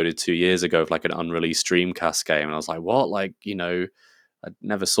had uploaded 2 years ago of like an unreleased Dreamcast game, and I was like, what? Like, I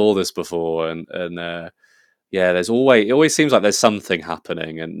never saw this before, and yeah, it always seems like there's something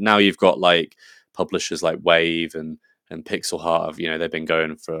happening, and now you've got like publishers like Wave and Pixel Heart they've been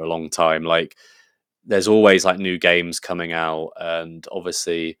going for a long time. Like, there's always like new games coming out, and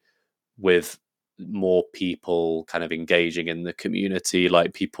obviously with more people kind of engaging in the community,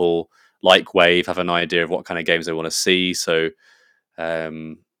 like people like Wave have an idea of what kind of games they want to see. So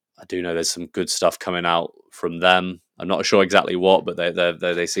um, I do know there's some good stuff coming out from them. I'm not sure exactly what, but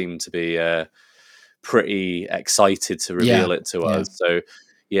they seem to be pretty excited to Yeah, reveal it to yeah, us. So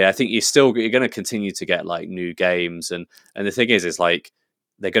yeah, I think you're going to continue to get like new games, and the thing is like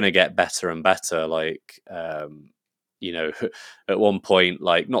they're going to get better and better. Like you know, at one point,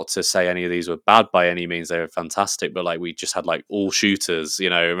 like, not to say any of these were bad by any means, they were fantastic, but like we just had like all shooters, you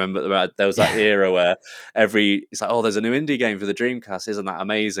know. Remember there was that era where it's like, oh, there's a new indie game for the Dreamcast, isn't that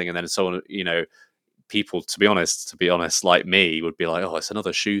amazing? And then someone, you know, people, to be honest, like me, would be like, oh, it's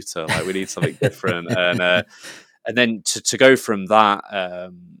another shooter, like we need something different. And then to go from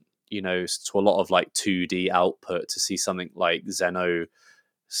that, you know, to a lot of like 2D output, to see something like Xenocider,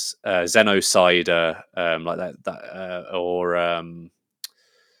 like that or trying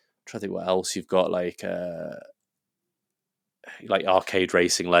to think what else you've got, like Arcade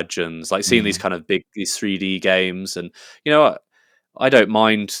Racing Legends, like seeing these kind of these 3D games. And you know, I don't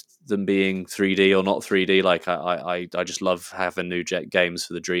mind them being 3D or not 3D. Like I just love having new games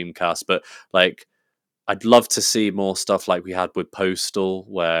for the Dreamcast. But like, I'd love to see more stuff like we had with Postal,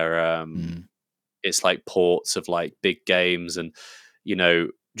 where it's like ports of like big games. And you know,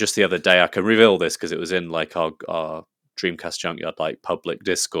 just the other day, I can reveal this because it was in like our Dreamcast Junkyard like public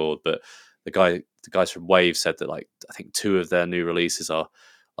Discord, but the guys from Wave said that like I think 2 of their new releases are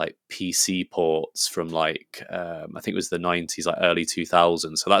like PC ports from like I think it was the 90s, like early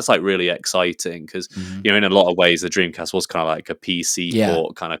 2000s. So that's like really exciting because you know, in a lot of ways the Dreamcast was kind of like a PC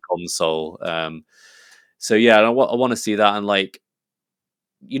port kind of console. So yeah, I want to see that. And like,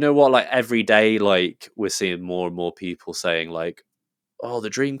 you know what, like every day, like we're seeing more and more people saying like, oh, the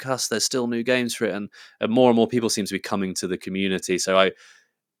Dreamcast, there's still new games for it, and more and more people seem to be coming to the community. So I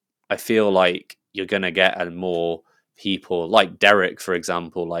feel like you're gonna get more people like Derek, for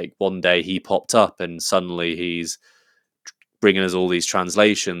example. Like one day he popped up and suddenly he's bringing us all these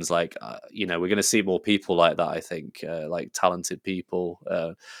translations. Like you know, we're gonna see more people like that, I think, like talented people.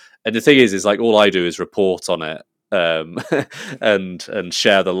 And the thing is like all I do is report on it, and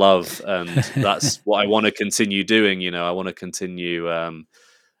share the love, and that's what I want to continue doing. You know, I want to continue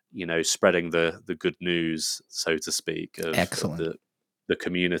you know, spreading the good news, so to speak, of the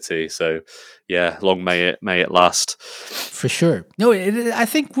community. So yeah, long may it last. For sure. No, I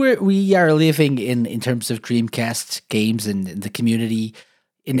think we are living in terms of Dreamcast games and the community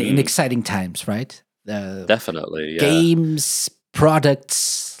in exciting times, right? Definitely, yeah. Games,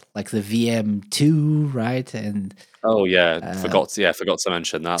 products like the VM2, right? And oh yeah, forgot to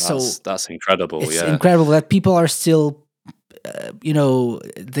mention that. That's incredible. It's incredible that people are still, you know,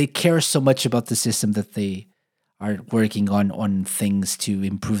 they care so much about the system that they are working on things to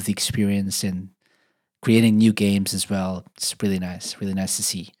improve the experience and creating new games as well. It's really nice to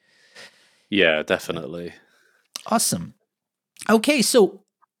see. Yeah, definitely. Awesome. Okay, so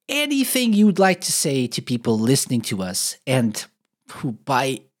anything you would like to say to people listening to us and who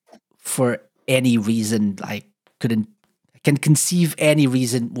for any reason, I can conceive any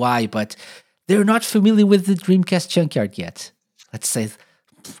reason why, but they're not familiar with the Dreamcast Junkyard yet. Let's say,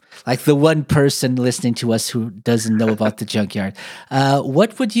 like the one person listening to us who doesn't know about the Junkyard.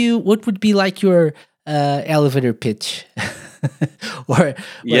 What would be like your elevator pitch? or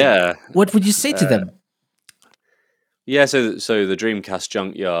what would you say to them? Yeah, so the Dreamcast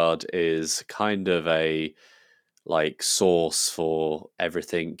Junkyard is kind of a like source for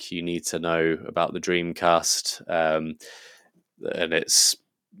everything you need to know about the Dreamcast, and it's,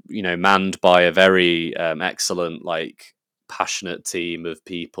 you know, manned by a very excellent, like passionate team of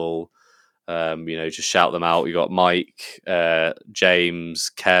people. You know, just shout them out. We got Mike,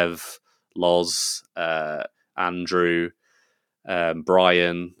 James, Kev, Loz, Andrew,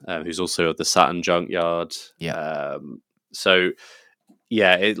 Brian, who's also at the Saturn Junkyard. So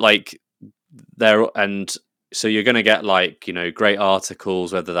yeah, it like there, and so you're going to get like, you know, great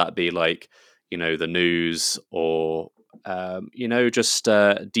articles, whether that be like, you know, the news or you know, just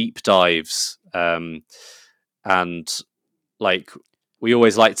deep dives, and like we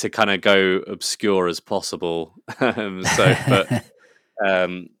always like to kind of go obscure as possible.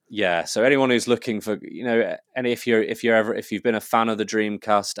 Yeah, so anyone who's looking for, you know, if you've been a fan of the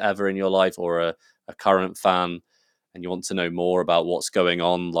Dreamcast ever in your life, or a current fan, and you want to know more about what's going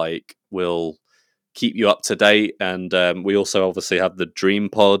on, like we'll keep you up to date. And we also obviously have the Dream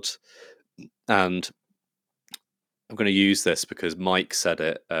Pod, and I'm going to use this because Mike said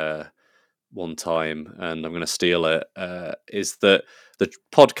it one time, and I'm going to steal it. Is that the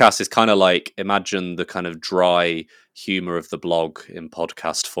podcast is kind of like, imagine the kind of dry humor of the blog in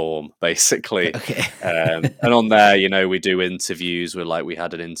podcast form, basically. Okay. And on there, you know, we do interviews. We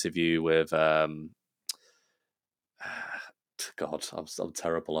had an interview with God, I'm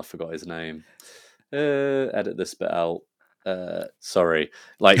terrible. I forgot his name. Edit this bit out. Sorry.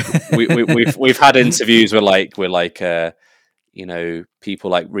 Like we've had interviews where we're you know, people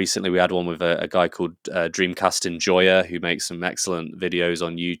like recently we had one with a guy called Dreamcast Enjoyer, who makes some excellent videos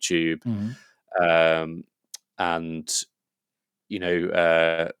on YouTube. and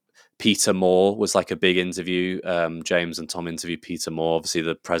Peter Moore was like a big interview. James and Tom interviewed Peter Moore, obviously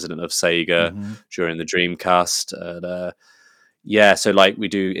the president of Sega, during the Dreamcast. And so like we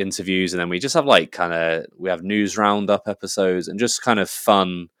do interviews, and then we just have like we have news roundup episodes and just kind of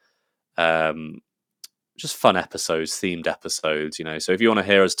fun, just fun episodes, themed episodes. So if you want to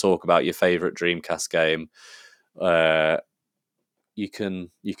hear us talk about your favorite Dreamcast game, you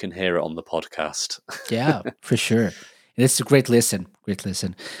can hear it on the podcast. Yeah, for sure. And it's a great listen.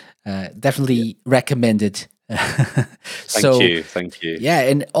 Definitely recommended. Thank you. Yeah,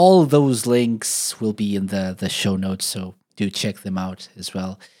 and all those links will be in the show notes, so do check them out as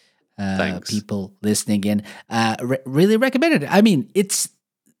well. Thanks. People listening in, really recommend it. I mean, it's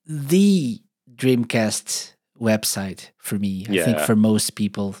the Dreamcast website for me. I think for most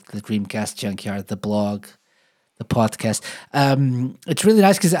people, the Dreamcast Junkyard, the blog, the podcast. It's really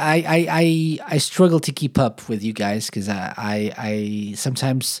nice because I struggle to keep up with you guys, because I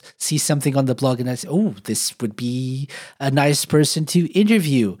sometimes see something on the blog and I say, oh, this would be a nice person to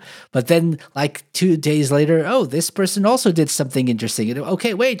interview. But then like 2 days later, oh, this person also did something interesting. And,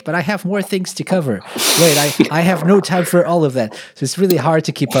 okay, wait, but I have more things to cover. Wait, I have no time for all of that. So it's really hard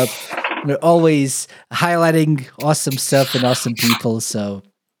to keep up. We're always highlighting awesome stuff and awesome people. So,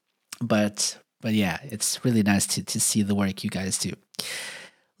 but yeah, it's really nice to see the work you guys do.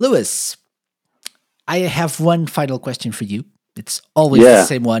 Lewis, I have one final question for you. It's always the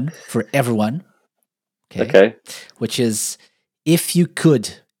same one for everyone. Okay. Which is, if you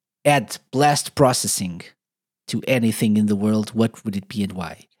could add blast processing to anything in the world, what would it be and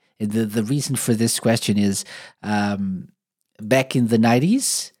why? And the reason for this question is, back in the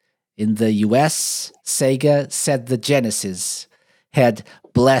 90s, in the US, Sega said the Genesis had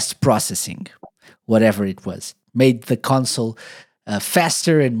blast processing. Whatever it was, made the console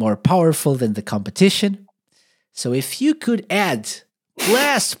faster and more powerful than the competition. So if you could add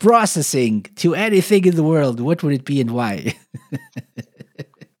blast processing to anything in the world, what would it be and why?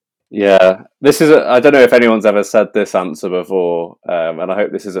 This is I don't know if anyone's ever said this answer before, and I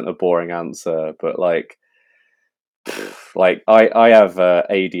hope this isn't a boring answer, but like I have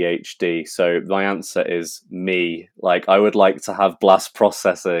ADHD, so my answer is me. Like, I would like to have blast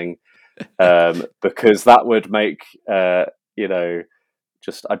processing, because that would make I'd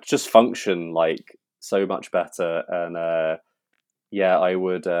just function like so much better, and I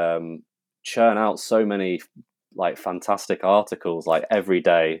would churn out so many like fantastic articles. Like every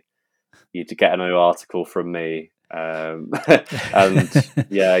day you'd get a new article from me, and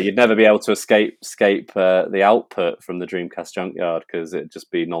you'd never be able to escape the output from the Dreamcast Junkyard, because it'd just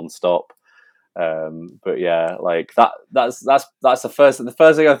be non-stop. But yeah, like that's the first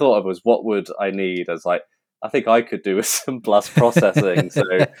thing I thought of was, what would I need? I was like, I think I could do with some blast processing. So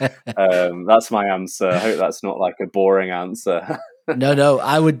that's my answer. I hope that's not like a boring answer. No,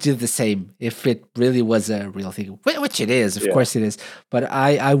 I would do the same if it really was a real thing, which it is, of course it is. But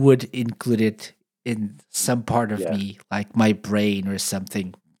I would include it in some part of me, like my brain or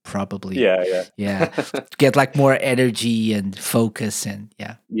something, probably. Get like more energy and focus, and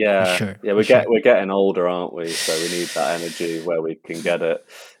for sure. We're getting older, aren't we? So we need that energy where we can get it.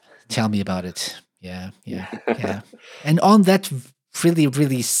 Tell me about it. Yeah. And on that really,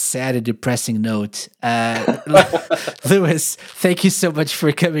 really sad and depressing note, Lewis, thank you so much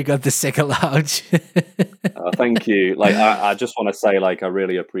for coming on the Second Lounge. Thank you. Like, I just want to say, like, I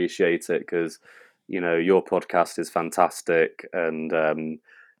really appreciate it, because your podcast is fantastic, and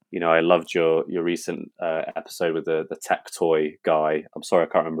I loved your recent episode with the tech toy guy. I'm sorry, I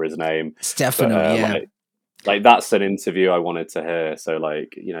can't remember his name. Stefano, like that's an interview I wanted to hear. So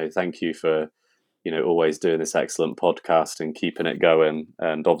like, thank you for always doing this excellent podcast and keeping it going.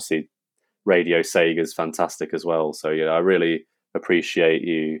 And obviously Radio Sega is fantastic as well. So I really appreciate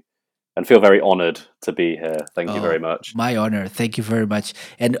you and feel very honored to be here. Thank you very much. My honor. Thank you very much.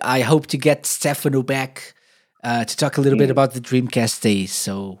 And I hope to get Stefano back to talk a little bit about the Dreamcast days.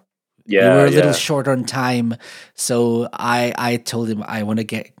 So we were a little short on time. So I told him I want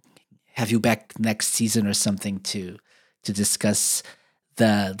to have you back next season or something to discuss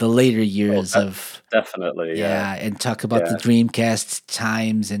the later years of definitely and talk about the Dreamcast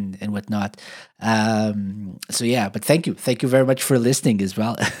times and whatnot. But thank you very much for listening as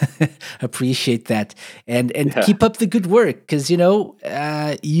well. Appreciate that, and keep up the good work, because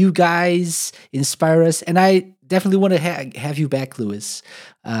you guys inspire us, and I definitely want to have you back, Lewis,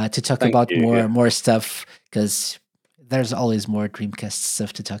 to talk about more stuff, because there's always more Dreamcast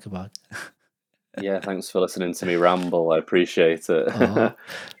stuff to talk about. Yeah, thanks for listening to me ramble. I appreciate it.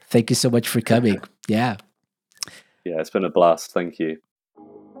 Thank you so much for coming. Yeah, it's been a blast. Thank you.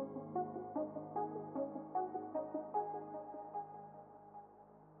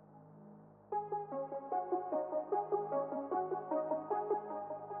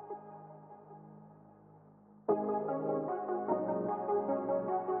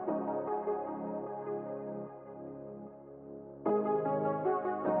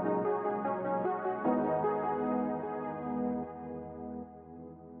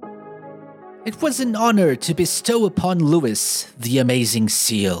 It was an honor to bestow upon Lewis the amazing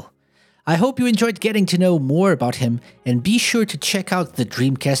seal. I hope you enjoyed getting to know more about him, and be sure to check out the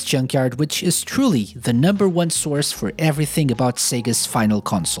Dreamcast Junkyard, which is truly the #1 source for everything about Sega's final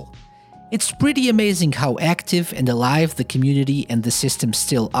console. It's pretty amazing how active and alive the community and the system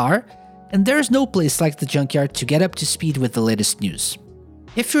still are, and there's no place like the Junkyard to get up to speed with the latest news.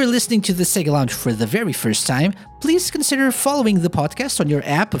 If you're listening to the Sega Lounge for the very first time, please consider following the podcast on your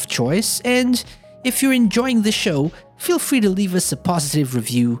app of choice, and if you're enjoying the show, feel free to leave us a positive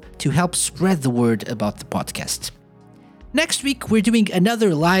review to help spread the word about the podcast. Next week, we're doing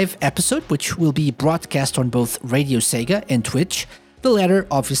another live episode, which will be broadcast on both Radio Sega and Twitch, the latter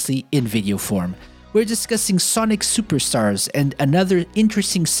obviously in video form. We're discussing Sonic Superstars and another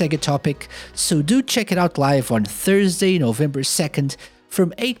interesting Sega topic, so do check it out live on Thursday, November 2nd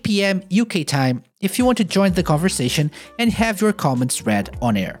from 8 p.m. UK time if you want to join the conversation and have your comments read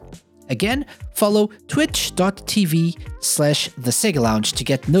on air. Again, follow twitch.tv/The Sega Lounge to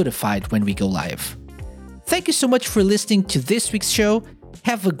get notified when we go live. Thank you so much for listening to this week's show.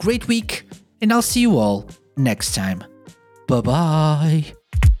 Have a great week, and I'll see you all next time. Bye-bye.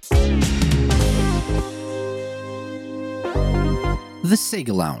 The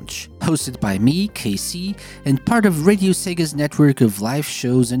Sega Lounge, hosted by me, KC, and part of Radio Sega's network of live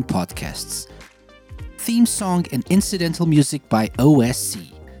shows and podcasts. Theme song and incidental music by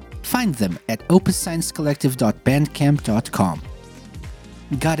OSC. Find them at opussciencecollective.bandcamp.com.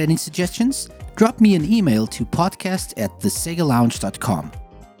 Got any suggestions? Drop me an email to podcast@thesegalounge.com.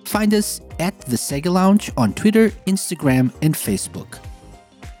 Find us at The Sega Lounge on Twitter, Instagram, and Facebook.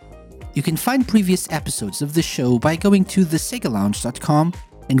 You can find previous episodes of the show by going to thesegalounge.com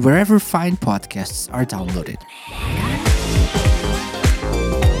and wherever fine podcasts are downloaded.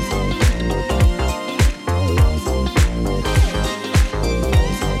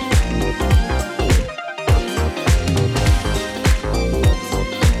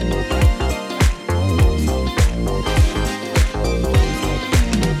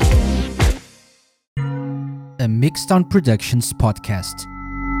 A Mixed On Productions podcast.